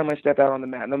 every time I step out on the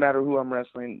mat, no matter who I'm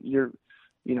wrestling.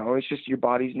 it's just your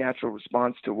body's natural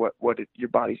response to your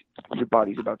body's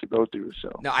about to go through. So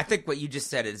no, I think what you just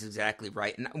said is exactly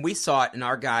right, and we saw it in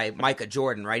our guy Micah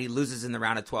Jordan. Right, he loses in the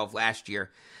round of 12 last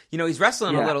year. He's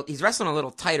wrestling a little. He's wrestling a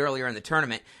little tight earlier in the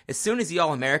tournament. As soon as the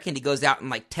All-American, he goes out and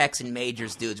like techs and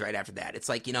majors dudes right after that. It's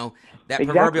like that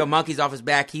proverbial monkey's off his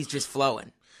back. He's just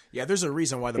flowing. Yeah, there's a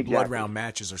reason why the blood round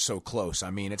matches are so close. I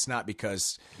mean, it's not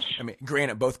because,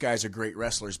 granted, both guys are great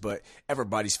wrestlers, but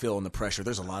everybody's feeling the pressure.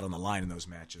 There's a lot on the line in those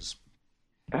matches.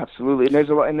 Absolutely, and there's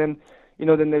a lot, and then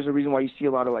there's a reason why you see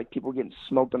a lot of like people getting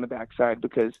smoked on the backside,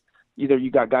 because either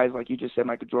you got guys like you just said,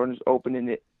 Michael Jordan's opening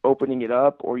it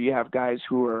up, or you have guys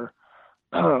who are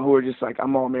just like,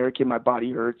 I'm All-American, my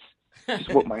body hurts,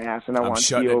 just whoop my ass, and I want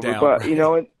to be over. Down, but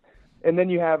right? and then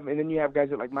you have guys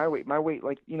that like my weight,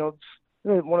 like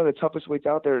one of the toughest weights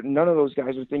out there. None of those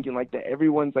guys are thinking like that.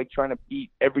 Everyone's like trying to beat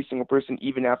every single person,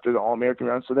 even after the All-American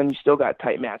round. So then you still got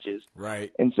tight matches,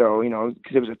 right? And so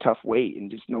because it was a tough weight, and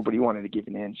just nobody wanted to give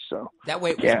an inch. So that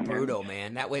weight was brutal,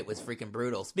 man. That weight was freaking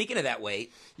brutal. Speaking of that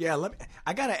weight, yeah,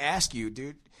 I gotta ask you,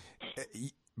 dude.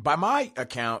 By my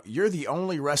account, you're the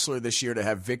only wrestler this year to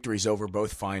have victories over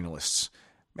both finalists.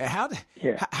 Man, how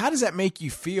does that make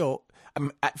you feel?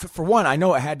 For one, I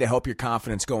know it had to help your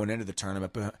confidence going into the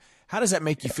tournament, but how does that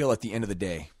make you feel at the end of the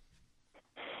day?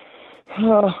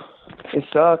 It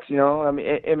sucks,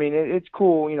 it's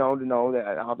cool, to know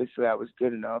that obviously I was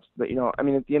good enough, but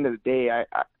at the end of the day,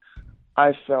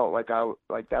 I felt like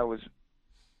that was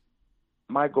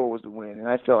my goal, was to win, and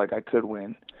I felt like I could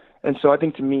win. And so I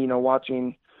think, to me,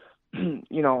 watching, I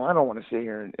don't want to sit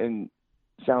here and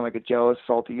sound like a jealous,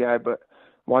 salty guy, but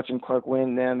watching Clark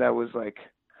win, man, that was like,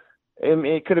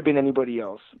 it could have been anybody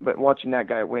else, but watching that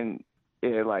guy win,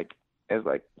 as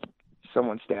like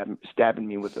someone stabbing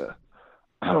me with a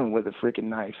freaking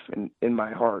knife in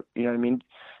my heart, you know what I mean?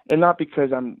 And not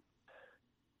because I'm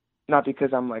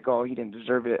like, oh, he didn't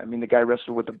deserve it. I mean, the guy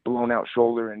wrestled with a blown out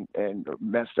shoulder and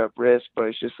messed up wrist, but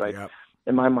it's just like,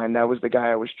 in my mind, that was the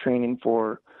guy I was training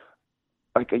for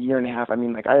like a year and a half. I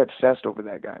mean, like, I obsessed over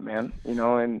that guy, man,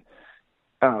 and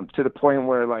to the point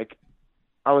where, like,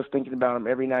 I was thinking about him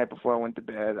every night before I went to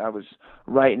bed. I was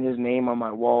writing his name on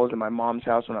my walls in my mom's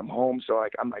house when I'm home. So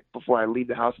like, I'm like, before I leave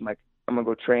the house, I'm like, I'm gonna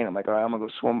go train. I'm like, all right, I'm gonna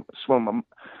go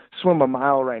swim a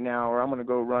mile right now, or I'm gonna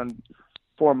go run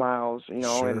 4 miles,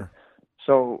 Sure. And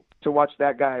so to watch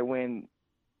that guy win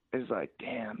is like,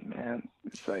 damn, man,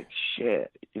 it's like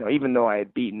shit, even though I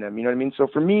had beaten him, you know what I mean? So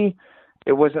for me,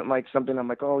 it wasn't like something I'm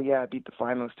like, oh yeah, I beat the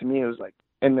finals. To me, it was like,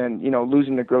 and then,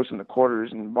 losing to Gross in the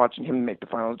quarters and watching him make the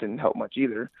finals didn't help much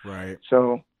either. Right.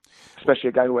 So, especially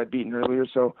a guy who I'd beaten earlier.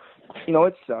 So,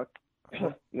 it sucked, but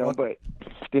at the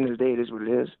end of the day, it is what it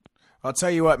is. I'll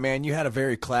tell you what, man, you had a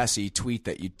very classy tweet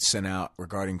that you sent out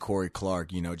regarding Corey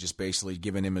Clark, just basically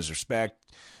giving him his respect,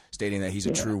 stating that he's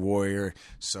a true warrior.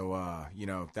 So,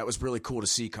 that was really cool to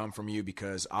see come from you,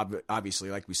 because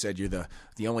obviously, like we said, you're the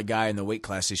only guy in the weight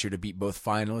class this year to beat both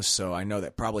finalists. So I know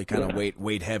that probably kind of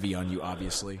weighed heavy on you,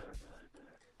 obviously.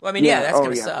 Well, I mean, that's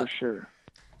going to suck. For sure.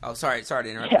 Oh, sorry to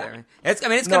interrupt you there, man. It's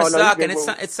going to suck, and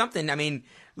it's something. I mean,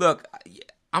 look,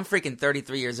 I'm freaking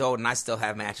 33 years old, and I still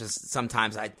have matches.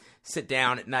 Sometimes I sit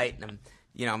down at night, and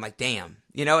I'm like, damn,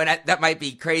 and that might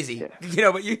be crazy,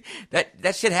 but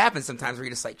that shit happens sometimes where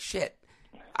you're just like, shit,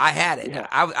 I had it. Yeah.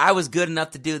 I was good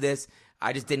enough to do this.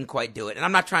 I just didn't quite do it. And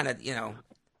I'm not trying to,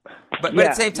 but at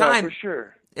the same time, for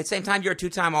sure. At the same time, you're a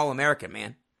 2-time All-American,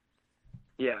 man.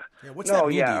 Yeah. What's that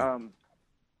mean to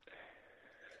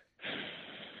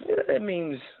you? It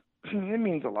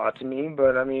means a lot to me,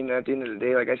 but I mean, at the end of the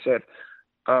day, like I said,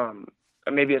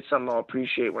 maybe it's something I'll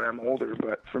appreciate when I'm older,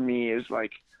 but for me, is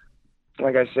like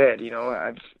I said,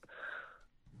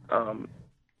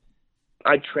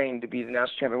 I trained to be the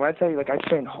national champion. When I tell you, like, I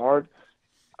trained hard,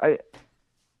 I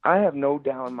have no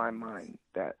doubt in my mind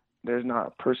that there's not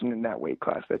a person in that weight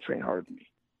class that trained harder than me.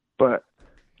 But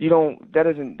that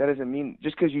doesn't mean,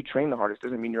 just because you train the hardest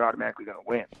doesn't mean you're automatically going to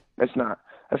win. That's not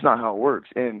how it works.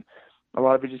 And a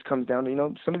lot of it just comes down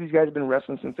to, some of these guys have been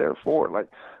wrestling since they were 4. Like,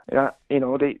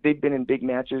 they've been in big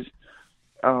matches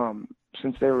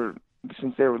since they were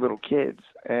little kids,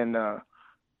 and I'm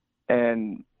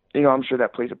sure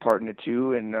that plays a part in it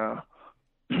too. And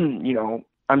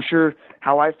I'm sure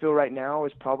how I feel right now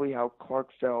is probably how Clark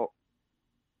felt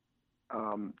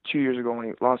 2 years ago when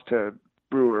he lost to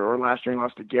Brewer, or last year he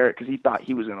lost to Garrett, because he thought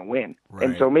he was going to win. Right.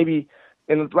 And so maybe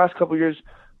in the last couple of years,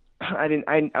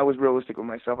 I was realistic with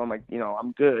myself. I'm like,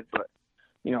 I'm good, but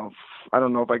I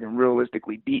don't know if I can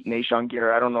realistically beat Nashon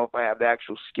Garrett. I don't know if I have the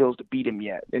actual skills to beat him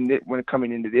yet. And when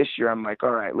coming into this year, I'm like,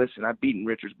 all right, listen, I've beaten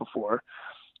Richards before.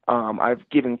 I've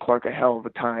given Clark a hell of a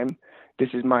time, this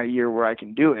is my year where I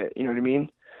can do it. You know what I mean?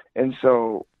 And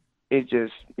so it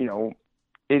just, it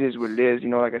is what it is.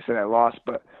 Like I said, I lost,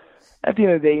 but at the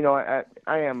end of the day,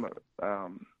 I am,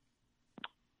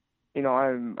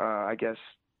 I'm, I guess,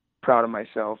 proud of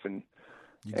myself, and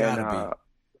You gotta be.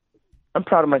 I'm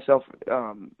proud of myself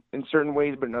in certain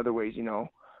ways, but in other ways, it's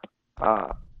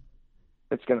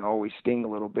going to always sting a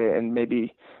little bit, and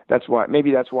maybe that's why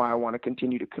I want to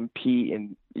continue to compete.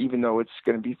 And even though it's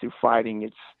going to be through fighting,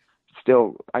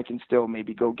 I can still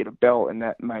maybe go get a belt, and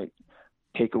that might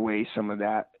take away some of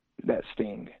that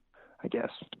sting, I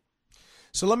guess.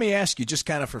 So let me ask you, just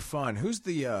kind of for fun, who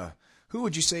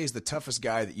would you say is the toughest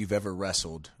guy that you've ever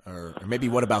wrestled, or maybe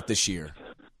what about this year?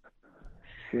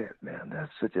 Shit, man,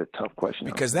 that's such a tough question.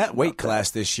 Because that weight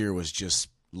class this year was just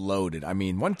loaded. I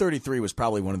mean, 133 was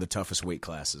probably one of the toughest weight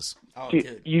classes. Oh,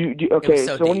 dude. Okay,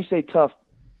 so when you say tough,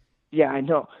 yeah, I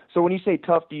know. So when you say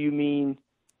tough, do you mean,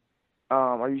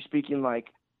 are you speaking like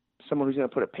someone who's going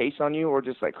to put a pace on you, or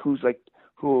just like who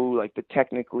the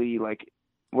technically like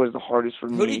was the hardest for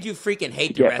me? Who did you freaking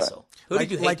hate to wrestle? Who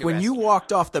did you hate to when wrestle? you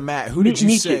walked off the mat, who did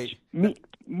you say?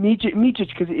 Mičić,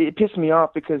 because it pissed me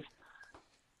off, because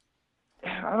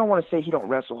I don't want to say he don't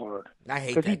wrestle hard. I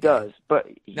hate that because he guy. does, but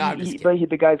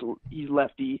he's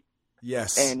lefty.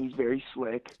 Yes, and he's very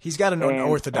slick. He's got an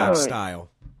unorthodox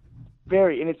style.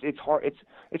 Very, and it's hard.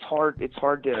 It's hard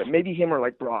to, maybe him or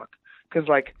like Brock, because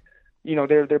like,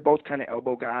 they're both kind of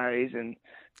elbow guys, and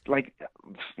like,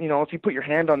 if you put your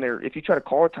hand on if you try to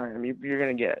call time, they're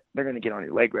gonna get on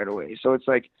your leg right away. So it's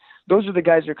like, those are the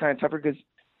guys that are kind of tougher, because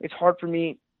it's hard for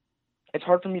me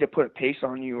to put a pace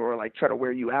on you or like try to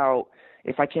wear you out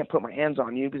if I can't put my hands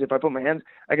on you. Because if I put my hands,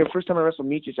 like the first time I wrestled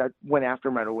Mičić, I went after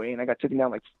him right away, and I got taken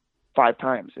down like 5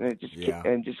 times, and it just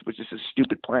was just a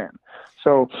stupid plan.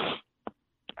 So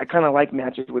I kind of like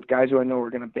matches with guys who I know are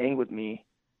going to bang with me.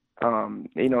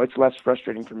 It's less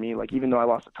frustrating for me. Like, even though I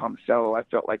lost to Tomasello, I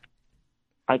felt like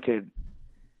I could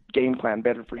game plan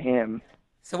better for him.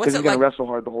 So what's it he's like? Gonna wrestle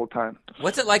hard the whole time.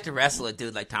 What's it like to wrestle a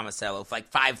dude like Tomasello,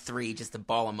 like 5'3", just a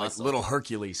ball of muscle, little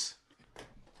Hercules?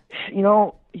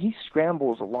 He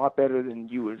scrambles a lot better than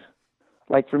you would.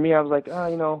 Like, for me, I was like, like,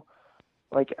 I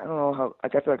don't know how.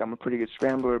 Like, I feel like I'm a pretty good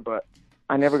scrambler, but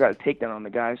I never got a takedown on the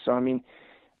guy. So I mean,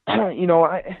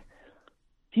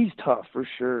 he's tough for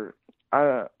sure.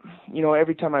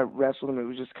 Every time I wrestled him, it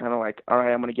was just kind of like, all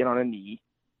right, I'm gonna get on a knee,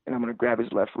 and I'm gonna grab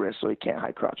his left wrist so he can't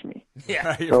high crotch me.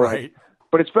 Yeah, you're right.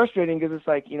 But it's frustrating, because it's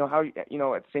like, how at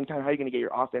the same time, how are you gonna get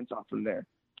your offense off from there?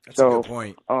 That's a good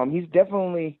point. He's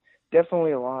definitely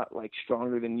a lot like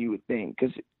stronger than you would think,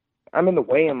 because I'm in the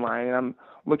weigh-in line and I'm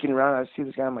looking around and I see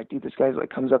this guy. I'm like, dude, this guy's like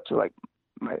comes up to like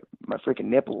my freaking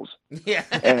nipples. Yeah.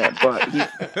 But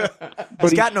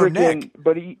he's got no neck.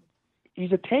 But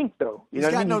he's a tank though. He's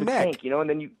got no neck. Tank, and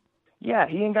then he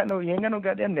ain't got no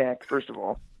goddamn neck, first of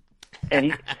all, and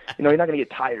he's not gonna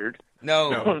get tired.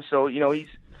 No. So he's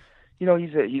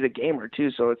a gamer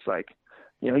too. So it's like,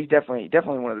 he's definitely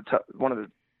one of the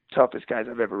toughest guys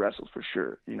I've ever wrestled, for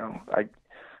sure.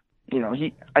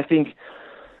 I think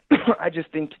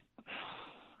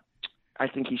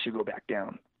he should go back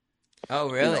down. Oh,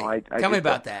 really? Tell me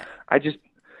about that. I just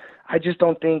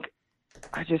don't think.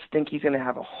 I just think he's going to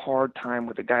have a hard time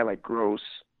with a guy like Gross,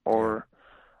 or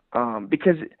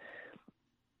because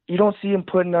you don't see him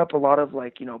putting up a lot of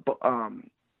like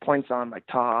points on like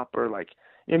top, or like,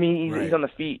 he's on the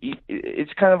feet.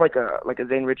 It's kind of like a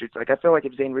Zane Richards. Like, I feel like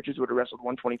if Zane Richards would have wrestled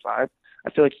 125, I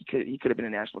feel like he could have been a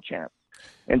national champ.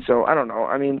 And so I don't know.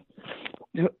 I mean,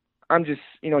 I'm just,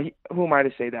 who am I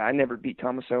to say that? I never beat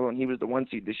Tomasello, and he was the 1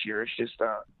 seed this year. It's just,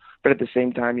 but at the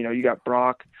same time, you got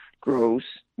Brock, Gross,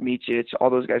 Mičić, all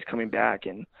those guys coming back,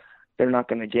 and they're not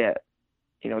going to get,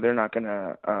 they're not going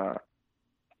to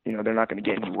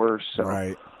get any worse. So,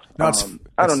 right. No,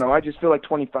 I don't know. I just feel like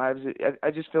 25.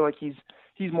 I just feel like he's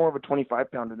more of a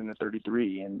 25 pounder than a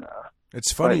 33, and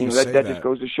it's funny but, that just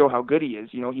goes to show how good he is.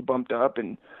 He bumped up,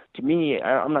 and to me,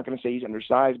 I'm not going to say he's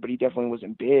undersized, but he definitely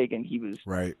wasn't big, and he was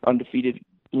undefeated.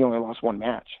 He only lost 1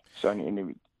 match, so I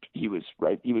mean, he was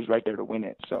right there to win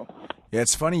it. So yeah,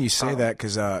 it's funny you say that,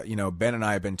 because Ben and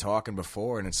I have been talking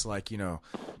before, and it's like,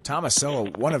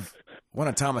 Tomasello, one of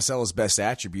Tomasello's best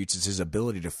attributes is his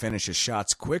ability to finish his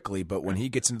shots quickly, but when he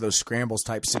gets into those scrambles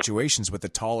type situations with the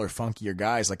taller, funkier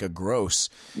guys like a Gross,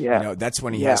 that's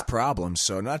when he has problems.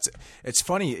 So it's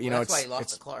funny, that's why he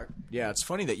lost to Clark. Yeah, it's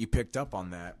funny that you picked up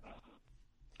on that.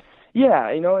 Yeah,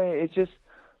 it's just,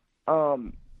 I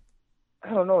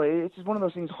don't know. It's just one of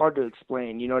those things hard to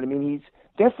explain. You know what I mean? He's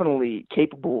definitely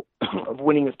capable of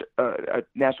winning a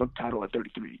national title at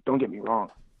 33. Don't get me wrong.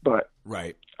 But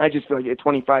right. I just feel like at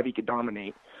 25 he could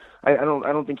dominate. I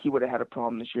don't think he would have had a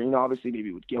problem this year. Obviously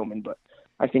maybe with Gilman, but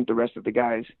I think the rest of the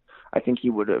guys, I think he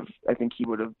would have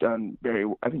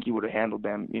handled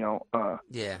them.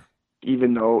 Yeah.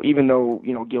 Even though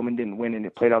Gilman didn't win and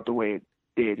it played out the way it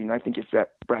did. I think if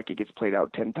that bracket gets played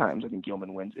out 10 times, I think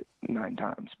Gilman wins it 9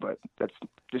 times. But that's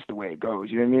just the way it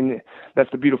goes. You know what I mean? That's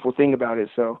the beautiful thing about it.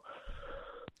 So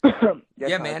that's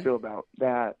yeah, how man. I feel about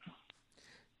that.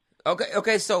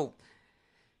 Okay. So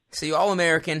you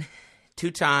All-American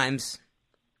 2 times.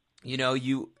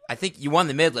 I think you won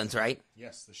the Midlands, right?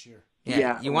 Yes, this year.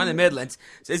 Yeah, you won the Midlands.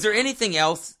 So is there anything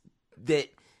else that,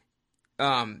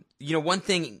 one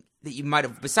thing that you might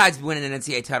have, besides winning an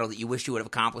NCAA title, that you wish you would have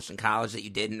accomplished in college that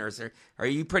you didn't, or are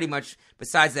you pretty much,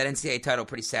 besides that NCAA title,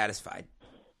 pretty satisfied?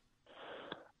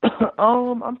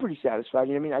 I'm pretty satisfied.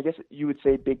 I guess you would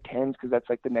say Big Tens because that's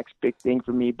like the next big thing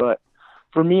for me. But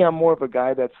for me, I'm more of a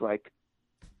guy that's like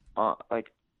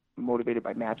motivated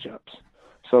by matchups.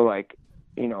 So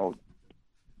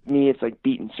me, it's like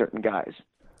beating certain guys.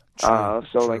 True.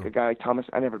 Like a guy like Thomas,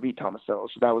 I never beat Thomas so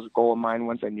that was a goal of mine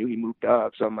once I knew he moved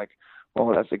up. So I'm like,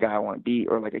 well, that's the guy I want to beat,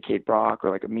 or like a Kate Brock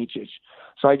or like a Micic.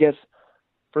 So I guess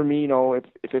for me,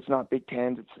 if it's not Big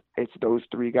Tens, it's those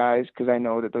 3 guys because I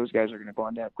know that those guys are going to go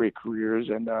on to have great careers,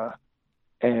 and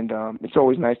it's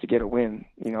always nice to get a win.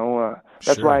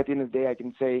 That's Sure. why at the end of the day I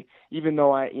can say, even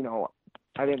though I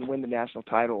didn't win the national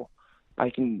title, I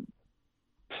can,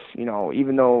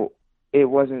 even though it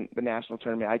wasn't the national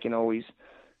tournament, I can always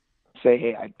say,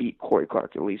 hey, I beat Corey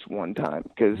Clark at least one time,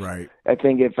 because Right. I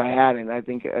think if I hadn't, I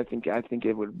think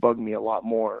it would bug me a lot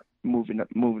more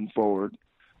moving forward.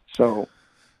 So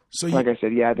like I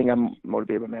said, I think I'm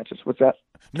motivated by matches. What's that?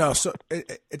 No, so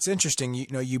it's interesting.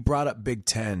 You brought up Big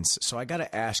Tens, so I got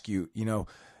to ask you.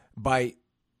 By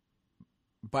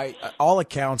all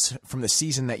accounts, from the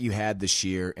season that you had this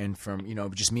year, and from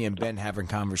just me and Ben having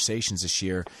conversations this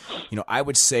year, I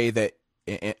would say that.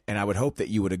 And I would hope that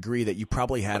you would agree that you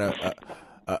probably had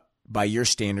by your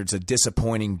standards, a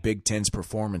disappointing Big Ten's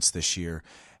performance this year.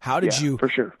 How did you, for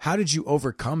sure. How did you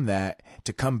overcome that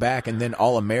to come back and then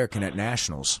All-American at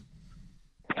Nationals?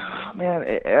 Man,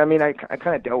 I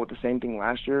kind of dealt with the same thing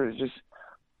last year. It's just,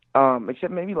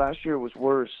 except maybe last year was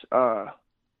worse.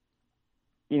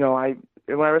 When I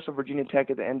wrestled Virginia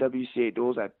Tech at the NWCA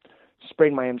duels, I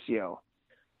sprained my MCL.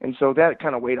 And so that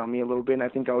kind of weighed on me a little bit. And I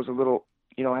think I was a little,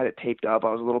 I had it taped up.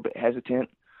 I was a little bit hesitant.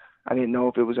 I didn't know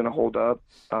if it was going to hold up,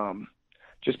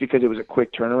 just because it was a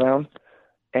quick turnaround.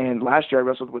 And last year I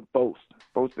wrestled with both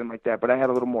of them like that, but I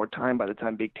had a little more time by the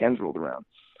time Big Tens rolled around.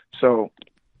 So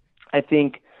I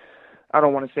think, I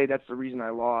don't want to say that's the reason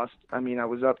I lost. I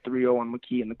was up 3-0 on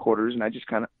McKee in the quarters, and I just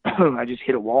kind of, I just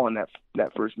hit a wall in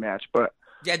that first match. But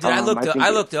yeah, dude, I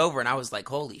looked over and I was like,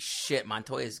 holy shit,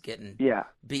 Montoya's getting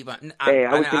beat by.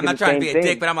 I'm not trying to be a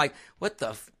dick, but I'm like, what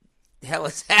the hell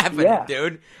is happening,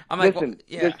 dude? I'm like, listen,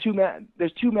 well, there's two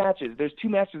matches. There's 2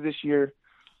 matches this year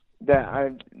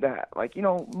that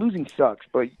losing sucks,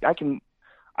 but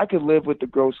I could live with the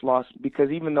gross loss, because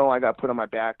even though I got put on my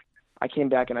back, I came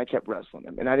back and I kept wrestling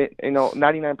them. And I didn't,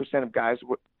 99% of guys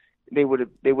they would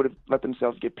have let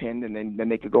themselves get pinned, and then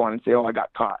they could go on and say, oh, I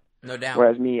got caught. No doubt.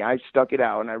 Whereas me, I stuck it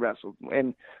out and I wrestled.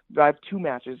 And I have 2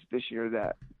 matches this year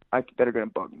that are going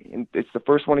to bug me. And it's the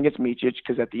first one against Micic,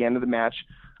 because at the end of the match,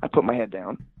 I put my head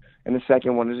down. And the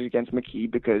second one is against McKee,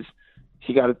 because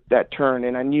he got that turn,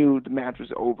 and I knew the match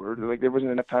was over. Like, there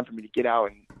wasn't enough time for me to get out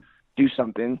and do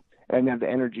something, and I didn't have the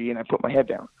energy, and I put my head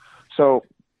down. So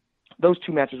those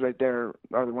 2 matches right there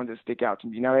are the ones that stick out to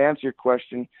me. Now, to answer your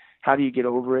question, how do you get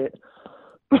over it?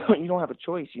 You don't have a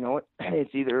choice.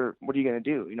 It's either, what are you going to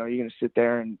do? You're going to sit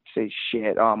there and say,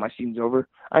 shit, my season's over.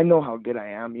 I know how good I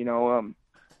am,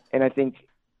 and I think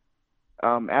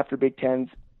after Big Tens,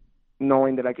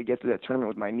 knowing that I could get to that tournament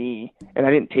with my knee, and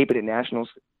I didn't tape it at Nationals.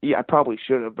 Yeah, I probably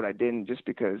should have, but I didn't, just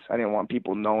because I didn't want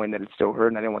people knowing that it still hurt,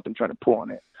 and I didn't want them trying to pull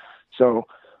on it. So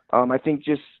I think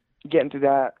just getting to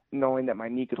that, knowing that my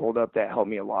knee could hold up, that helped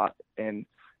me a lot. And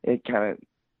it kind of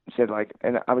said,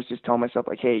 and I was just telling myself,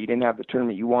 hey, you didn't have the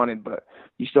tournament you wanted, but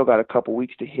you still got a couple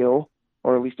weeks to heal,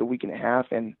 or at least a week and a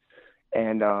half. And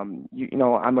I'm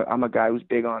a guy who's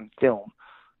big on film.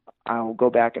 I'll go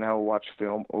back and I will watch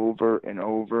film over and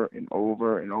over and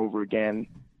over and over again,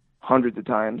 hundreds of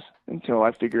times, until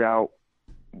I figure out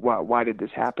why did this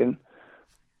happen.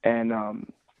 And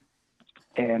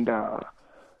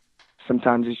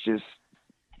sometimes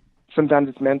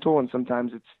it's mental, and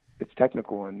sometimes it's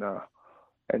technical, and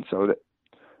so that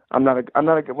I'm not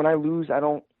a when I lose,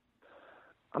 I'm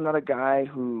not a guy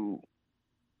who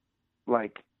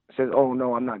says, oh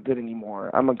no, I'm not good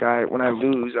anymore. I'm a guy, when I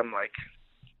lose, I'm like,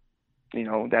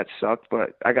 that sucked,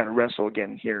 but I got to wrestle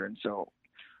again here. And so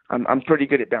I'm pretty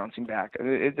good at bouncing back.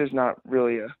 There's not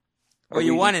really a Well,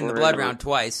 you won in the blood round round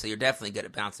twice, so you're definitely good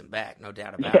at bouncing back, no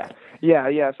doubt about it.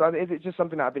 Yeah. So it's just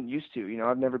something I've been used to.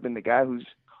 I've never been the guy who's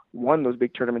won those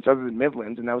big tournaments other than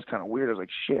Midlands, and that was kind of weird. I was like,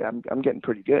 shit, I'm getting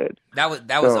pretty good. That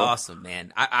was awesome,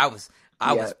 man. I was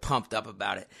pumped up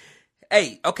about it.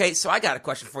 Hey, okay, so I got a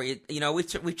question for you.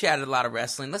 We chatted a lot of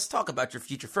wrestling. Let's talk about your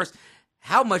future first.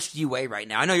 How much do you weigh right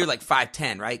now? I know you're like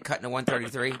 5'10", right? Cutting to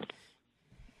 133.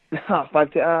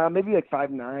 5'10", maybe like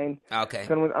 5'9". Okay.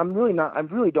 I'm really not. I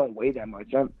really don't weigh that much.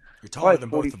 You're taller than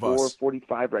both of 44, us.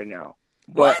 45 right now.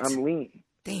 What? But I'm lean.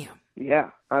 Damn. Yeah,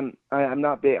 I'm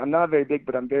not big. I'm not very big,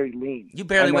 but I'm very lean. You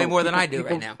barely weigh more than I do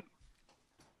right now.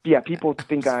 Yeah, people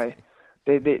think they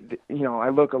I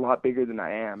look a lot bigger than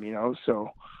I am. So,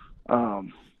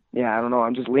 yeah, I don't know.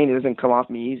 I'm just lean. It doesn't come off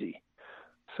me easy.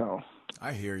 So.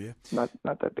 I hear you. Not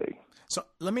that big. So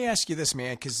let me ask you this,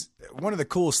 man, because one of the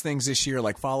coolest things this year,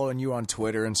 like following you on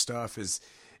Twitter and stuff, is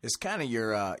kind of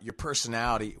your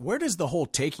personality. Where does the whole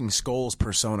Taking Skulls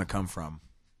persona come from?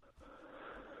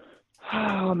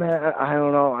 Oh man, I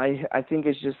don't know. I think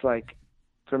it's just like,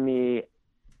 for me,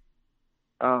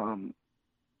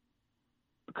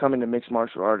 becoming a mixed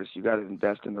martial artist, you got to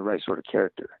invest in the right sort of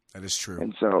character. That is true.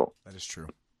 And so that is true.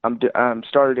 I'm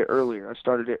started it earlier. I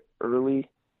started it early,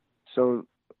 so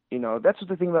that's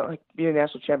the thing about like being a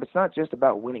national champ. It's not just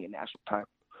about winning a national title.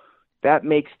 That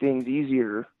makes things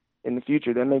easier in the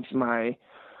future. That makes getting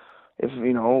to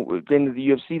the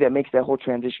UFC, that makes that whole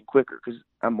transition quicker because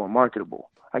I'm more marketable.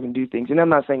 I can do things, and I'm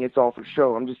not saying it's all for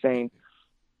show. I'm just saying,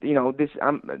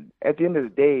 I'm at the end of the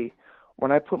day,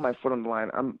 when I put my foot on the line,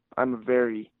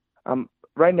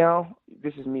 right now,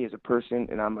 this is me as a person,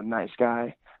 and I'm a nice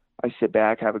guy. I sit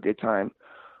back, have a good time.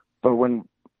 But when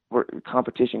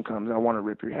competition comes, I want to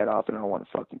rip your head off, and I want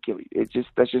to fucking kill you.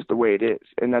 That's just the way it is,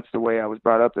 and that's the way I was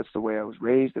brought up. That's the way I was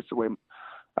raised. That's the way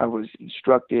I was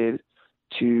instructed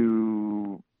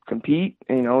to compete.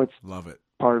 It's love it.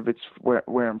 Part of it's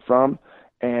where I'm from.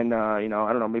 And, I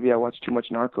don't know, maybe I watch too much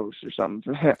Narcos or something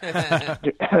during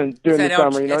the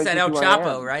summer. It's that El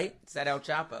Chapo, right? It's that El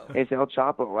Chapo. It's El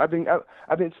Chapo.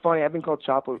 It's funny. I've been called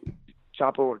Chapo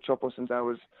or Chopo since I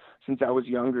was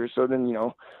younger. So then,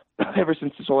 ever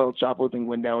since this whole El Chapo thing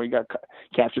went down, we got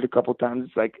captured a couple times.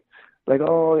 It's like,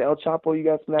 oh, El Chapo, you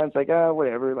got some that. It's like,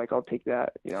 whatever. Like, I'll take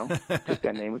that, take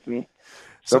that name with me.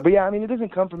 So, but yeah, I mean, it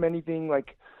doesn't come from anything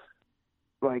like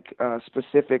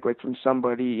specific, like from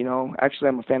somebody, actually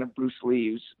I'm a fan of Bruce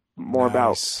Lee, who's more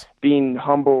about being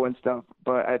humble and stuff.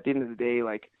 But at the end of the day,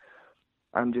 like,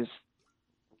 I'm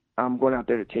going out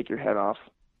there to take your head off.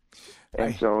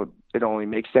 And so it only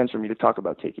makes sense for me to talk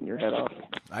about taking your head off.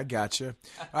 I gotcha.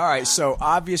 All right. So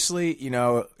obviously,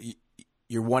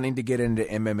 you're wanting to get into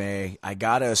MMA. I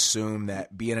got to assume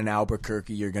that being in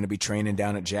Albuquerque, you're going to be training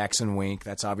down at Jackson Wink.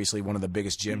 That's obviously one of the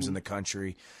biggest gyms in the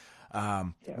country.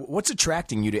 What's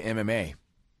attracting you to MMA?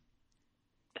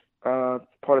 Part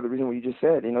of the reason what you just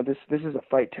said, this is a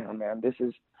fight town, man.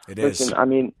 It is. I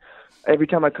mean, every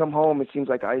time I come home, it seems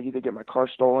like I either get my car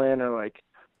stolen or like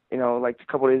a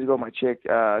couple of days ago, my chick, she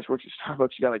works at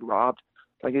Starbucks, she got like robbed.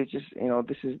 Like, it's just,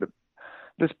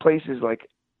 this place is like,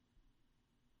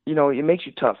 it makes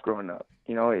you tough growing up.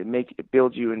 It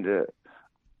builds you into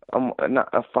not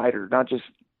a fighter, not just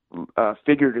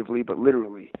figuratively, but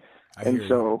literally.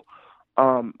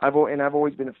 I've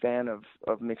always been a fan of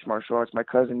mixed martial arts. My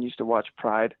cousin used to watch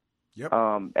Pride. Yep.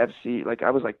 FC. Like,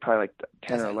 I was like probably like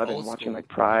 10 or 11 watching like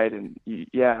Pride, and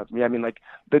I mean, like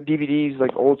the DVDs,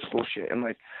 like old school shit, and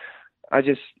like I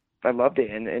loved it.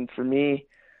 And for me,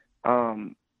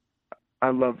 I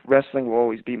love wrestling will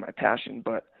always be my passion,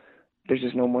 but there's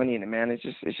just no money in it, man. It's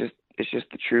just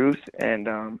the truth. And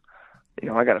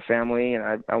I got a family,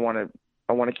 and I want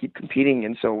to keep competing.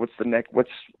 And so if I'm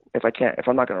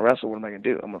not going to wrestle, what am I going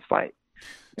to do? I'm going to fight.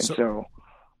 And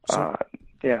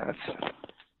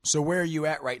So where are you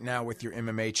at right now with your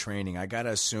MMA training? I got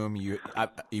to assume you've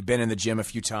been in the gym a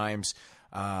few times.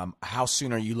 How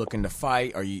soon are you looking to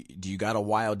fight? Do you got a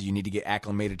while? Do you need to get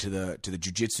acclimated to the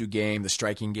jiu-jitsu game, the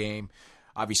striking game?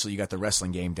 Obviously, you got the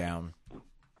wrestling game down.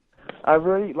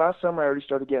 Last summer I already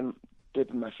started getting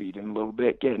my feet in a little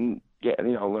bit, learning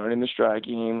the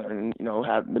striking, learning,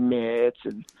 having the mitts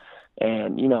and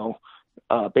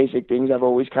basic things. I've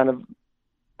always kind of,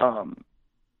 I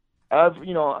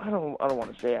don't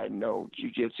want to say I know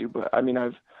jiu-jitsu, but I mean,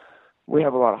 we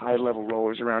have a lot of high level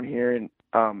rollers around here, and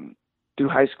through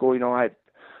high school, we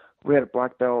had a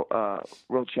black belt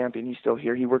world champion. He's still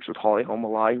here. He works with Holly Holm a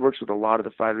lot. He works with a lot of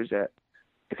the fighters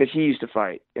because he used to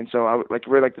fight, and so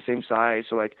we're like the same size.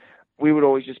 So like we would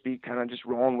always just be kind of just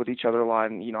rolling with each other a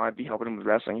lot, and I'd be helping him with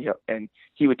wrestling, and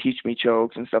he would teach me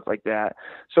chokes and stuff like that.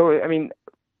 So I mean,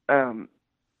 and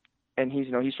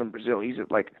he's from Brazil. He's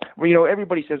like,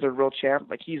 everybody says they're a real champ.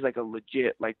 Like he's like a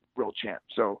legit like real champ.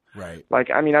 So right. Like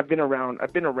I mean, I've been around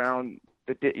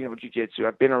the jiu-jitsu.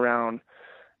 I've been around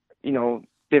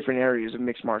different areas of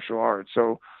mixed martial arts.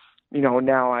 So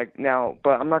now,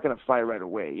 but I'm not gonna fight right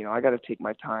away. I got to take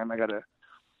my time. I got to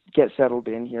get settled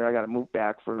in here. I got to move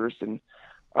back first, and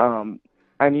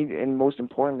and most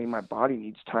importantly, my body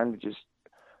needs time to just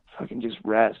fucking just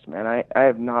rest, man. I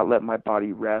have not let my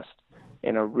body rest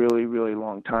in a really, really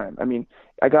long time. I mean,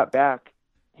 I got back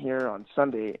here on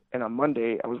Sunday, and on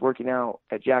Monday I was working out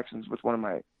at Jackson's with one of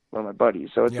my buddies.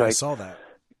 So it's I saw that.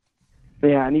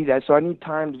 Yeah, I need that. So I need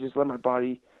time to just let my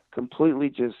body completely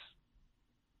just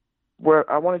where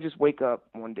I want to just wake up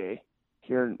one day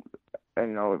here,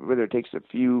 and whether it takes a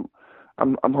few,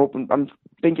 I'm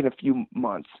thinking a few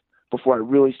months before I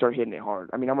really start hitting it hard.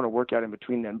 I mean, I'm going to work out in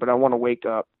between then, but I want to wake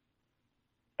up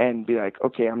and be like,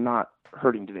 okay, I'm not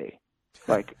hurting today,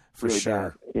 like really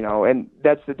sure. bad, and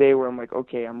that's the day where I'm like,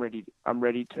 okay, I'm ready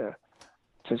to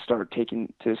start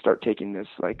taking this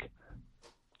like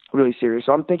really serious.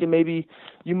 So I'm thinking maybe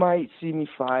you might see me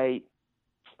fight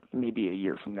maybe a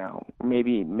year from now,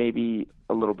 maybe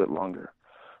a little bit longer.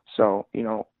 So,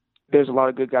 there's a lot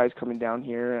of good guys coming down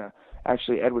here.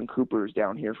 Actually, Edwin Cooper is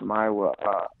down here from Iowa.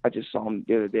 I just saw him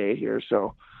the other day here.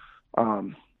 So,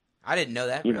 I didn't know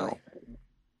that. Really?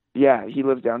 Yeah, he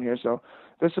lives down here. So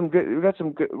there's some good. We got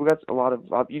a lot of.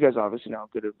 You guys obviously know how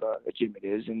good of a gym it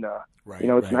is, and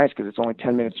it's nice because it's only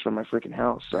 10 minutes from my freaking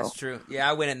house. So that's true. Yeah,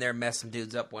 I went in there and messed some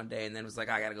dudes up one day, and then was like,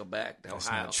 I got to go back to Ohio.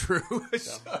 That's not true.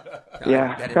 So,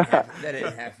 yeah, that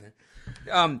didn't happen.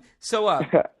 So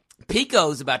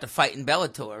Pico's about to fight in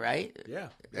Bellator, right? Yeah.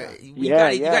 You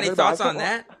got any thoughts on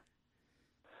that?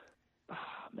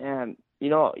 Man, you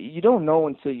don't know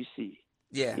until you see.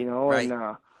 Yeah. Right.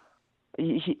 And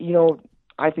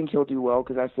I think he'll do well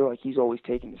because I feel like he's always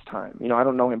taking his time. I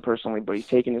don't know him personally, but he's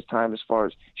taking his time as far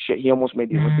as shit. He almost made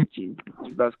the Olympic team.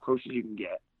 It's about as close as you can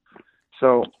get.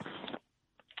 So,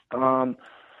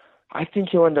 I think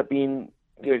he'll end up being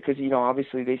good because,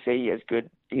 obviously they say he has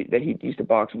that he used to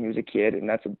box when he was a kid, and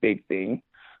that's a big thing.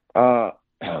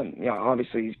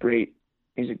 Obviously he's great.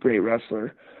 He's a great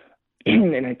wrestler.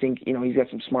 And I think, he's got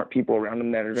some smart people around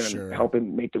him that are going to help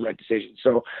him make the right decisions.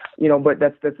 So, but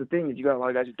that's the thing is you got a lot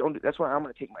of guys who don't do. That's why I'm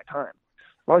going to take my time.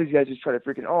 A lot of these guys just try to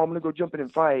freaking, I'm going to go jump in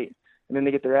and fight. And then they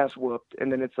get their ass whooped.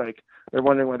 And then it's like, they're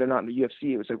wondering why they're not in the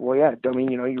UFC. It was like, well, yeah,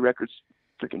 dummy, your record's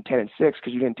freaking 10-6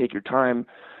 because you didn't take your time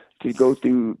to go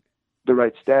through the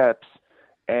right steps.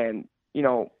 And,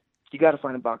 you got to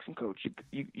find a boxing coach.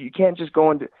 You can't just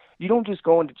you don't just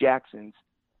go into Jackson's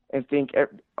and think,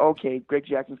 okay, Greg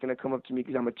Jackson's going to come up to me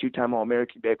because I'm a 2-time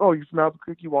All-American. Be like, oh, you're from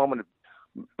Albuquerque? Well, I'm going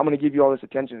to give you all this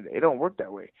attention. It don't work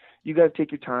that way. You got to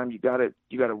take your time. You got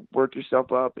to work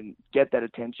yourself up and get that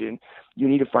attention. You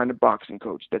need to find a boxing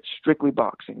coach that's strictly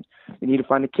boxing. You need to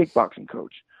find a kickboxing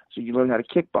coach so you learn how to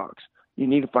kickbox. You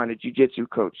need to find a jiu-jitsu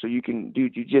coach so you can do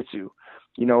jiu-jitsu.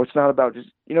 It's not about just,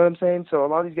 you know what I'm saying? So a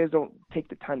lot of these guys don't take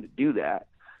the time to do that.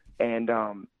 And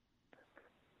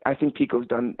I think Pico's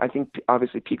done. I think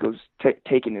obviously Pico's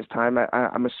taken his time.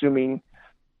 I'm assuming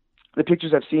the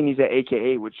pictures I've seen, he's at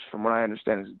AKA, which from what I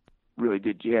understand is a really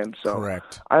good gym. So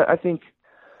correct. I think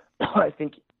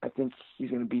he's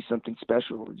going to be something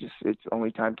special. It's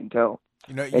only time can tell.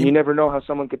 You never know how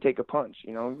someone could take a punch.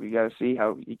 You got to see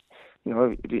how.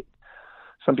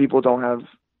 Some people don't have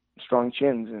strong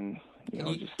chins, and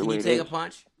just the way you take a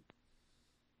punch.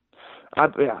 I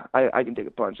can take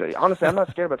a punch. Honestly, I'm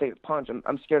not scared about taking a punch. I'm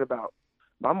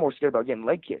more scared about getting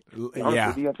leg kicked.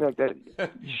 Honestly, I feel like that.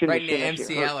 Right in the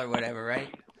MCL or whatever,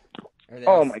 right?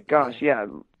 Oh my gosh, yeah.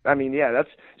 I mean, yeah, that's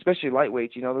especially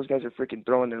lightweights. Those guys are freaking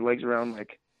throwing their legs around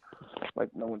like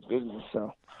no one's business.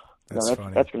 So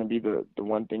that's going to be the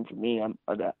one thing for me.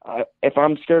 If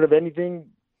I'm scared of anything,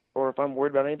 or if I'm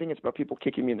worried about anything, it's about people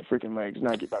kicking me in the freaking legs,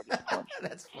 not about getting punched.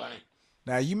 That's funny.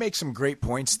 Now, you make some great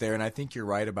points there, and I think you're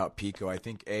right about Pico. I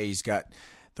think, he's got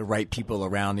the right people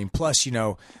around him. Plus,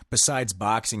 besides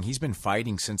boxing, he's been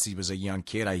fighting since he was a young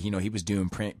kid. He was doing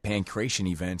pancration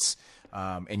events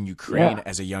in Ukraine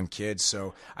as a young kid.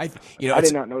 So, I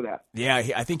did not know that. Yeah,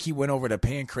 I think he went over to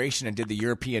pancration and did the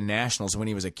European Nationals when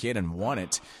he was a kid and won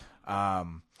it. Wow.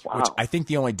 Which I think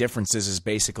the only difference is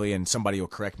basically, and somebody will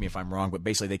correct me if I'm wrong, but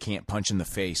basically they can't punch in the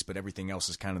face, but everything else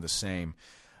is kind of the same.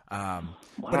 Wow.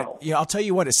 But I'll tell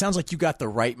you what, it sounds like you got the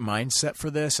right mindset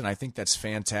for this, and I think that's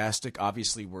fantastic.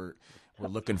 Obviously, we're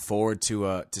looking forward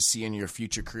to seeing your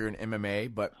future career in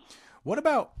MMA. But what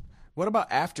about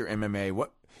after MMA?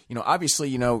 obviously,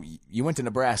 you went to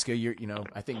Nebraska.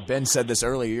 I think Ben said this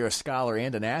earlier. You're a scholar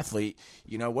and an athlete.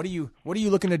 What are you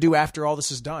looking to do after all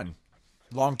this is done,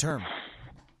 long term?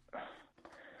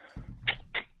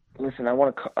 Listen, I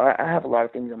have a lot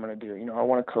of things I'm going to do. I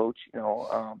want to coach.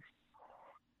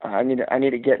 I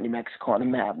need to get New Mexico on the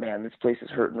map, man. This place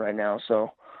is hurting right now.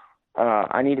 So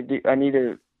I need to. I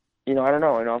don't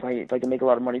know. If I can make a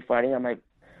lot of money fighting, I might.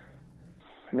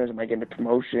 Who knows? I might get into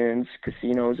promotions.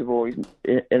 Casinos have always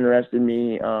interested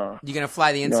me. You gonna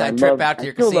fly the inside trip out to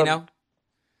your casino?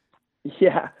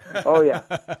 Yeah. Oh yeah.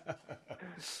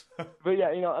 But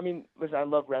yeah, listen, I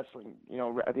love wrestling.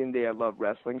 At the end of the day, I love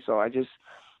wrestling. So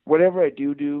whatever I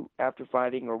do after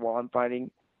fighting or while I'm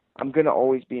fighting, I'm going to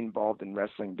always be involved in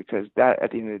wrestling because that, at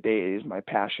the end of the day, is my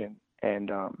passion. And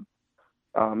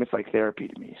it's like therapy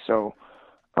to me. So,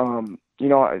 I don't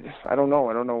know.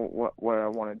 I don't know what I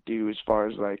want to do as far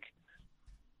as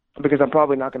because I'm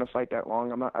probably not going to fight that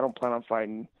long. I don't plan on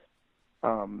fighting,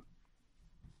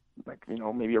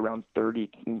 maybe around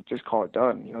 30 and just call it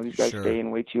done. These guys stay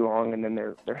in way too long and then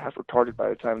they're half retarded by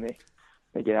the time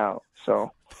they get out.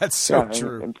 So that's so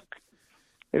true. And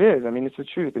it is. It's the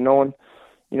truth. And no one,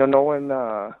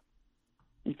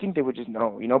 you think they would just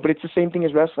know, but it's the same thing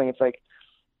as wrestling. It's like,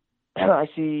 I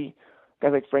see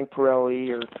guys like Frank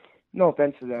Pirelli, or no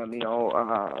offense to them,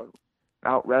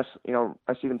 out wrestle,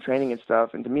 I see them training and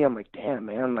stuff. And to me, I'm like, damn,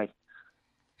 man,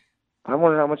 I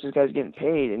wonder how much this guy's getting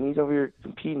paid. And he's over here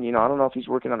competing, I don't know if he's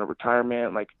working on a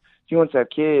retirement. If he wants to have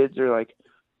kids or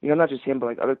not just him,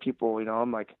 but other people,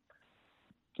 I'm like,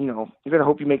 you better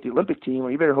hope you make the Olympic team, or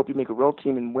you better hope you make a world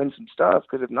team and win some stuff.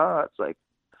 Because if not, it's like,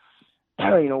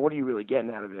 what are you really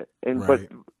getting out of it? And right.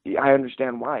 But I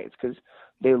understand why. It's because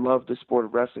they love the sport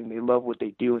of wrestling. They love what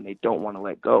they do, and they don't want to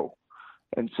let go.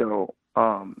 And so,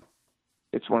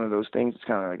 it's one of those things. It's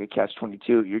kind of like a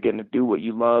catch-22. You're getting to do what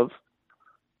you love,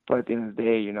 but at the end of the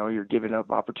day, you're giving up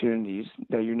opportunities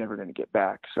that you're never going to get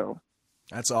back. So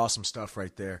that's awesome stuff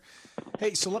right there.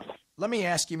 Hey, so let me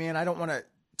ask you, man. I don't want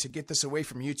to get this away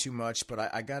from you too much, but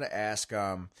I got to ask,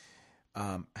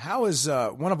 how is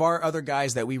one of our other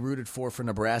guys that we rooted for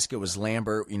Nebraska was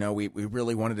Lambert. We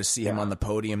really wanted to see him on the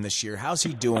podium this year. How's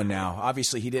he doing now?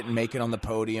 Obviously, he didn't make it on the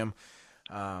podium.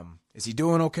 Is he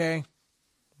doing okay?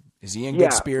 Is he in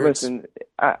good spirits? Listen,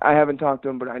 I haven't talked to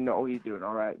him, but I know he's doing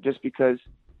all right. Just because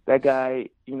that guy,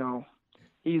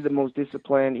 he's the most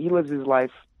disciplined. He lives his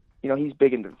life, he's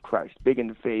big into Christ, big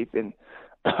into faith. And,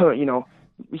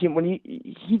 when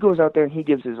he goes out there and he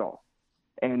gives his all.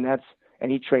 And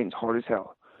he trains hard as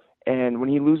hell. And when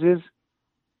he loses,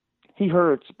 he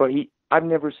hurts, but I've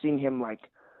never seen him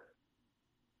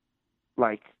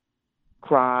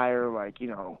cry or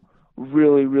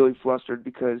really, really flustered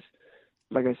because,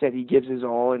 like I said, he gives his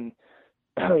all, and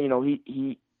he's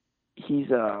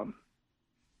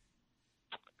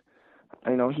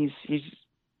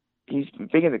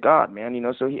big into God,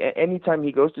 man. So anytime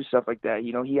he goes through stuff like that,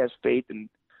 he has faith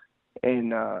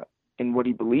in what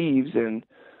he believes, and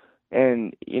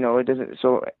it doesn't.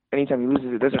 So anytime he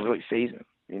loses, it doesn't really faze him.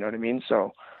 You know what I mean?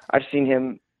 So I've seen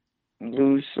him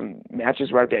lose some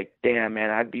matches where I'd be like, damn, man,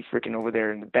 I'd be freaking over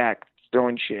there in the back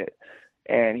throwing shit,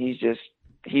 and he's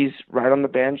right on the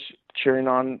bench cheering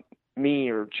on me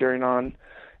or cheering on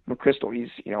McChrystal.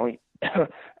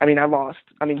 I lost.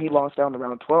 He lost down to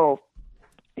round 12.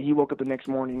 He woke up the next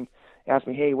morning, asked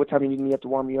me, hey, what time do you need me up to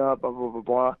warm you up, blah, blah, blah,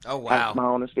 blah. Oh, wow. Had a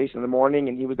smile on his face in the morning,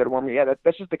 and he was there to warm me. Yeah,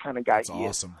 that's just the kind of guy he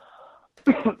awesome. is.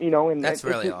 And that's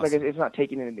really just, awesome. It's not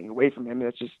taking anything away from him.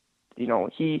 It's just,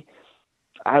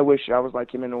 I wish I was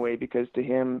like him in a way, because to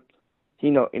him,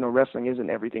 wrestling isn't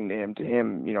everything to him. To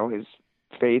him, his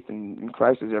faith in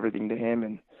Christ is everything to him.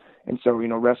 And so,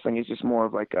 wrestling is just more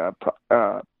of like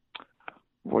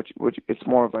it's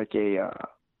more of like a,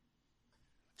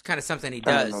 it's kind of something he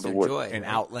does to enjoy. An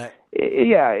outlet.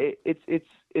 It's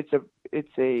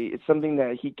something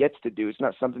that he gets to do. It's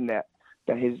not something that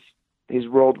his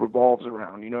world revolves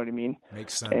around. You know what I mean?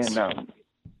 Makes sense. And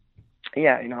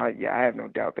I have no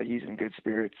doubt that he's in good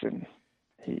spirits. And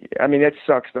that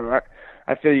sucks though.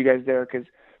 I feel you guys there, because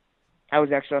I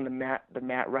was actually on the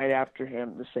mat right after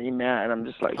him, the same mat, and I'm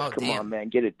just like, come on, man,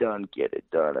 get it done.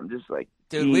 I'm just like,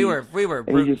 dude, we were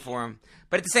rooting for him,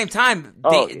 but at the same time,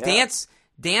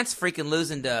 Dance freaking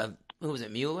losing to, who was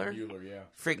it, Mueller? Mueller, yeah.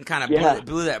 Freaking kind of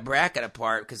blew that bracket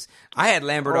apart, because I had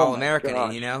Lambert All-American,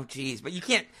 jeez. But you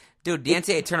can't, dude, the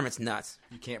NCAA tournament's nuts.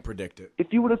 You can't predict it.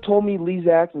 If you would have told me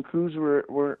Lezak and Cruz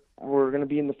were going to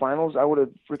be in the finals, I would have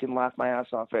freaking laughed my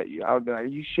ass off at you. I would be like, are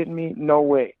you shitting me? No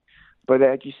way. But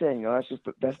like you say,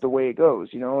 that's the way it goes,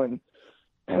 and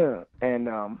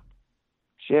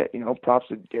shit, props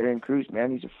to Darian Cruz,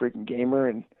 man. He's a freaking gamer,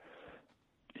 and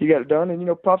he got it done.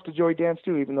 And, props to Joey Dance,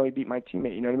 too, even though he beat my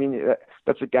teammate. You know what I mean?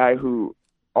 That's a guy who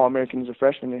All-American as a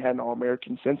freshman and had an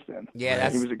All-American since then. Yeah,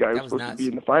 he was a guy who was supposed nuts. to be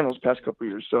in the finals the past couple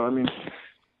of years. So, I mean,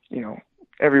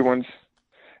 everyone's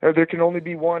 – there can only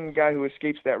be one guy who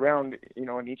escapes that round,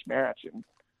 in each match. And,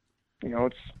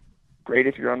 it's great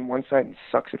if you're on one side and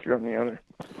sucks if you're on the other.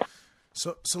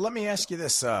 So let me ask you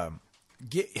this.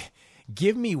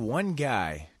 Give me one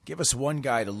guy. Give us one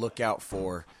guy to look out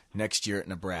for next year at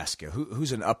Nebraska.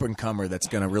 Who's an up-and-comer that's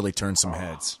going to really turn some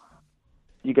heads?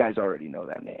 You guys already know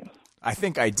that name. I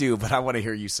think I do, but I want to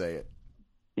hear you say it.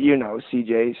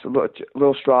 CJ,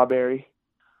 little Strawberry,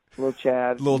 little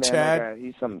Chad. Little man, Chad? That guy,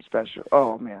 he's something special.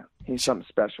 Oh, man, he's something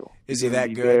special. Is he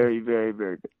that good? Very, very,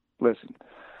 very good. Listen,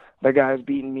 that guy's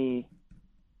beaten me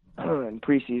in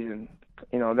preseason.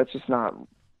 That's just not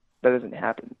 – that doesn't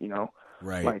happen,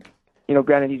 Right. Like,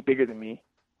 granted, he's bigger than me,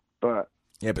 but –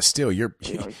 yeah, but still, you've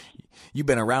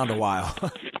been around a while.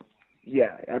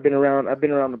 Yeah, I've been around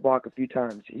the block a few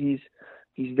times. He's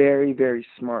very, very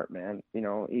smart, man.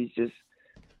 He's just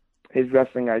his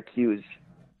wrestling IQ is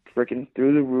freaking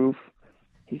through the roof.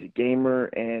 He's a gamer,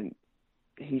 and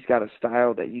he's got a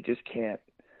style that you just can't.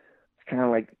 It's kind of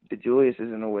like the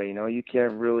Julius's in a way. You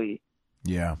can't really.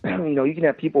 Yeah. You can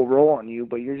have people roll on you,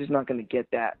 but you're just not going to get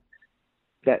that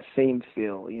same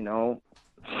feel.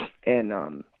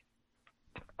 And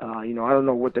I don't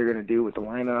know what they're going to do with the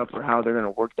lineup or how they're going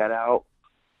to work that out.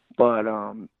 But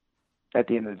at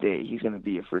the end of the day, he's going to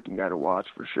be a freaking guy to watch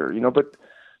for sure. But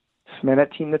man,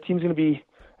 that team's going to be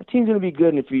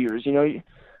good in a few years.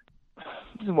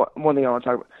 This is one thing I want to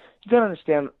talk about. You got to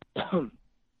understand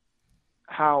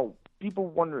how people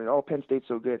wondering, oh, Penn State's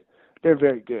so good. They're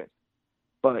very good,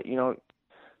 but you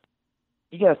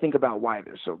got to think about why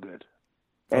they're so good.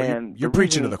 And you're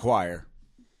preaching to the choir.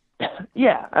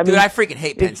 Yeah, I mean, dude, I freaking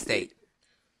hate Penn State.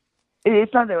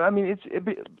 It's not that. I mean, it's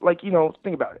like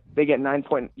think about it. They get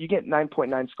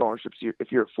 9.9 scholarships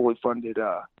if you're a fully funded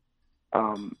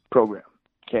program.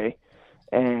 Okay,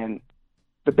 and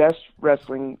the best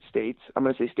wrestling states. I'm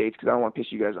going to say states because I don't want to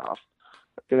piss you guys off.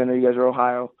 Because I know you guys are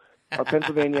Ohio, or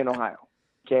Pennsylvania and Ohio.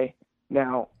 Okay,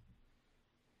 now,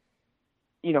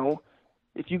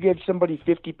 if you give somebody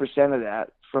 50% of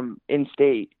that from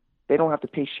in-state, they don't have to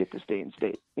pay shit to stay in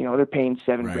state. They're paying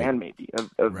 $7,000 maybe.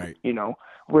 Right.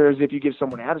 Whereas if you give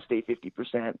someone out of state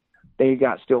 50%, they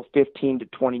got still $15,000 to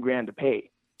 $20,000 to pay.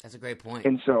 That's a great point.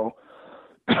 And so,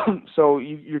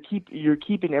 you're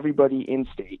keeping everybody in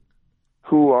state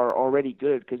who are already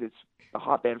good because it's a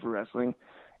hotbed for wrestling,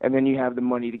 and then you have the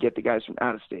money to get the guys from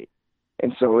out of state.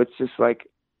 And so it's just like,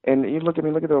 and you look at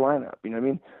their lineup. You know what I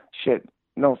mean? Shit.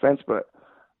 No offense, but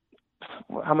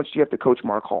how much do you have to coach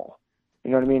Mark Hall?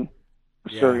 You know what I mean?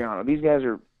 Yeah. Soriano. These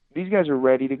guys are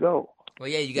ready to go. Well,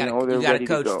 yeah, you got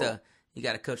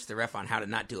to coach the ref on how to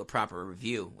not do a proper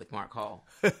review with Mark Hall,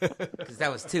 because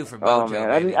that was 2 for Bojo. Oh man,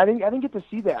 I didn't get to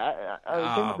see that. I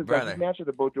was thinking brother. the match of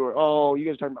the Bojo. Oh, you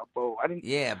guys are talking about Bo? I didn't.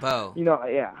 Yeah, Bo.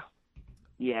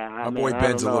 Yeah. My boy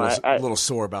Ben's a little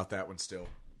sore about that one still.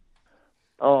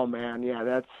 Oh man, yeah,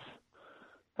 that's.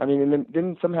 I mean, and then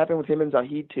didn't something happen with him and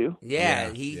Zahid too?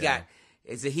 Yeah,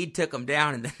 Zahid took him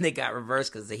down, and then they got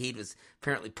reversed because Zahid was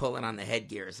apparently pulling on the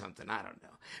headgear or something. I don't know.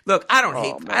 Look,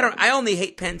 I only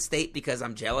hate Penn State because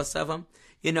I'm jealous of them.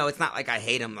 It's not like I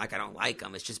hate them, like I don't like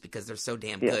them. It's just because they're so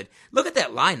damn good. Look at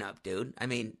that lineup, dude. I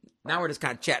mean, now we're just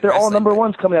kind of chatting. They're all number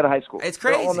ones coming out of high school. It's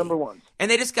crazy. They're all number ones. And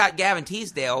they just got Gavin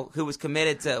Teasdale, who was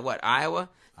committed to Iowa,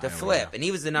 to flip, and he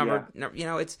was the number.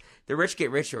 Yeah. It's the rich get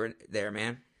richer there,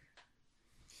 man.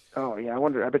 Oh, yeah,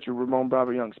 I bet you Ramon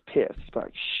Bravo Young's pissed. He's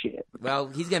probably shit. Well,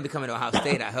 he's going to be coming to Ohio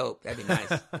State, I hope. That'd be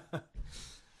nice.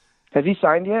 Has he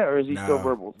signed yet, or is he still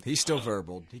verbal? He's still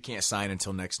verbal. He can't sign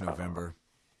until next November.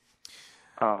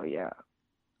 Oh, yeah.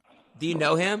 Do you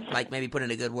know him? Like maybe put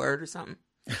in a good word or something?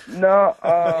 No,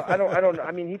 I don't.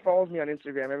 I mean, he follows me on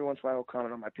Instagram. Every once in a while, he'll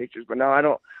comment on my pictures. But no, I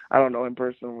don't know him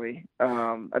personally.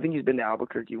 I think he's been to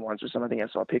Albuquerque once or something. I think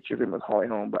I saw a picture of him with Holly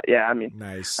Holm. But yeah, I mean,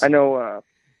 nice. I know.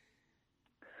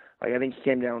 I think he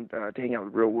came down to hang out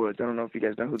with Real Woods. I don't know if you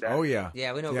guys know who that is. Oh yeah.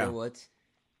 Yeah, we know Real Woods.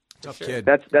 Tough kid.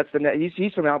 That's the next.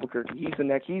 He's from Albuquerque. He's the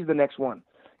next one.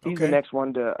 He's the next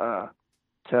one to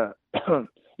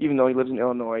even though he lives in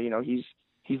Illinois,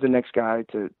 he's the next guy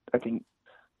to. I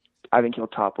think he'll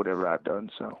top whatever I've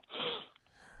done. So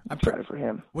I'm excited for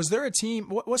him. Was there a team?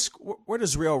 Where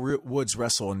does Real Woods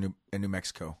wrestle in New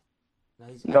Mexico?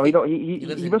 No, he don't. He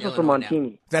wrestles for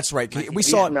Montini. Now. That's right. We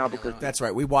saw him. That's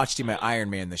right. We watched him at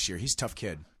Iron Man this year. He's a tough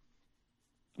kid.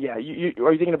 Yeah. Are you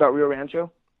thinking about Rio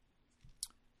Rancho?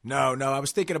 No. I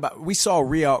was thinking about. We saw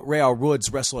Real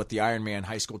Woods wrestle at the Iron Man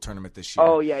high school tournament this year.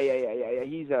 Oh yeah.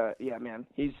 He's man.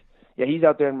 he's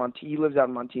out there in Montoya. He lives out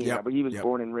in Montoya, Yep, but he was yep.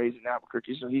 born and raised in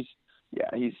Albuquerque, so he's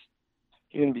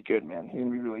gonna be good, man. He's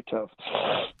gonna be really tough.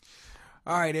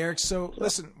 All right, Eric. So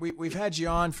listen, we've had you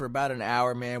on for about an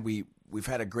hour, man. We've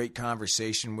had a great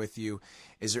conversation with you.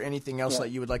 Is there anything else that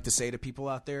you would like to say to people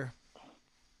out there?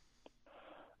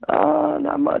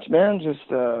 Not much, man.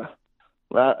 Just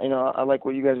I like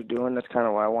what you guys are doing. That's kind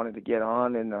of why I wanted to get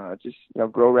on and just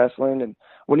grow wrestling. And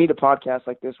we need a podcast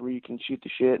like this where you can shoot the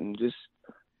shit and just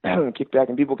kick back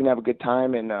and people can have a good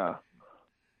time. And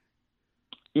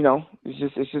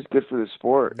it's just good for the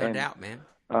sport. No doubt, man.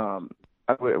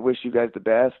 I wish you guys the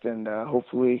best, and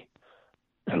hopefully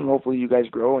you guys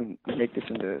grow and make this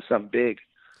into something big.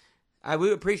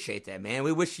 We appreciate that, man.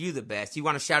 We wish you the best. You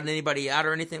want to shout anybody out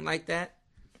or anything like that?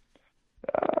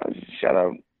 Shout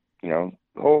out,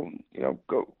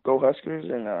 go Huskers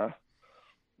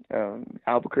and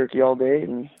Albuquerque all day,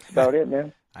 and that's about it,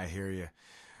 man. I hear you.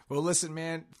 Well, listen,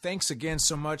 man, thanks again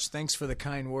so much. Thanks for the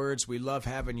kind words. We love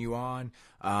having you on.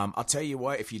 I'll tell you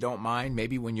what, if you don't mind,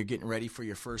 maybe when you're getting ready for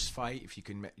your first fight, if you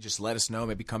can just let us know,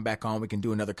 maybe come back on. We can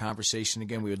do another conversation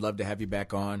again. We would love to have you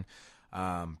back on.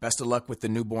 Best of luck with the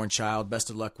newborn child.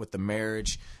 Best of luck with the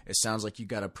marriage. It sounds like you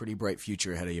got a pretty bright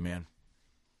future ahead of you, man.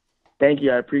 Thank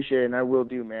you. I appreciate it, and I will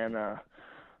do, man.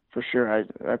 For sure. I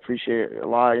appreciate it a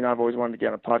lot. I've always wanted to get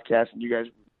on a podcast, and you guys,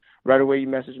 right away you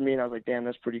messaged me, and I was like, damn,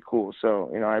 that's pretty cool.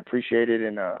 So, I appreciate it,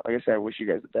 and like I said, I wish you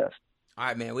guys the best. All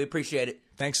right, man. We appreciate it.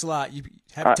 Thanks a lot. You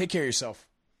take care of yourself.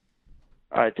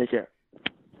 All right, take care.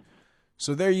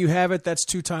 So there you have it. That's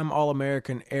two-time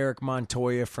All-American Eric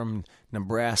Montoya from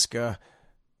Nebraska.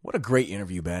 What a great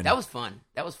interview, Ben. That was fun.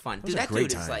 Dude, that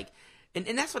dude time. is like,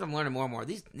 and that's what I'm learning more and more.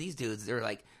 These dudes, they're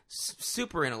like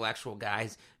super intellectual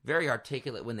guys, very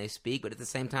articulate when they speak, but at the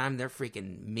same time, they're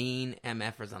freaking mean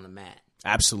MFers on the mat.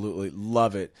 Absolutely.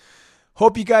 Love it.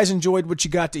 Hope you guys enjoyed what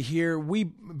you got to hear.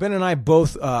 Ben and I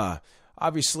both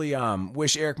obviously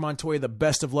wish Eric Montoya the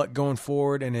best of luck going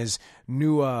forward in his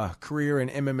new career in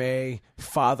MMA,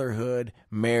 fatherhood,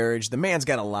 marriage. The man's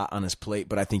got a lot on his plate,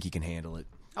 but I think he can handle it.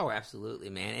 Oh, absolutely,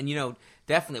 man. And,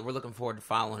 definitely we're looking forward to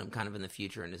following him kind of in the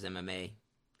future in his MMA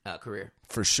career.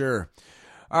 For sure.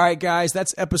 All right, guys,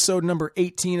 that's episode number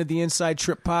 18 of the Inside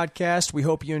Trip podcast. We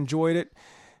hope you enjoyed it.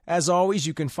 As always,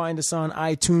 you can find us on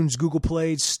iTunes, Google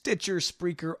Play, Stitcher,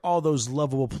 Spreaker, all those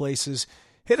lovable places.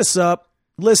 Hit us up,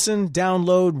 listen,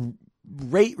 download,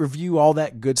 rate, review, all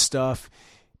that good stuff.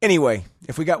 Anyway,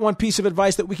 if we got one piece of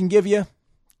advice that we can give you,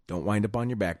 don't wind up on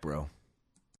your back, bro.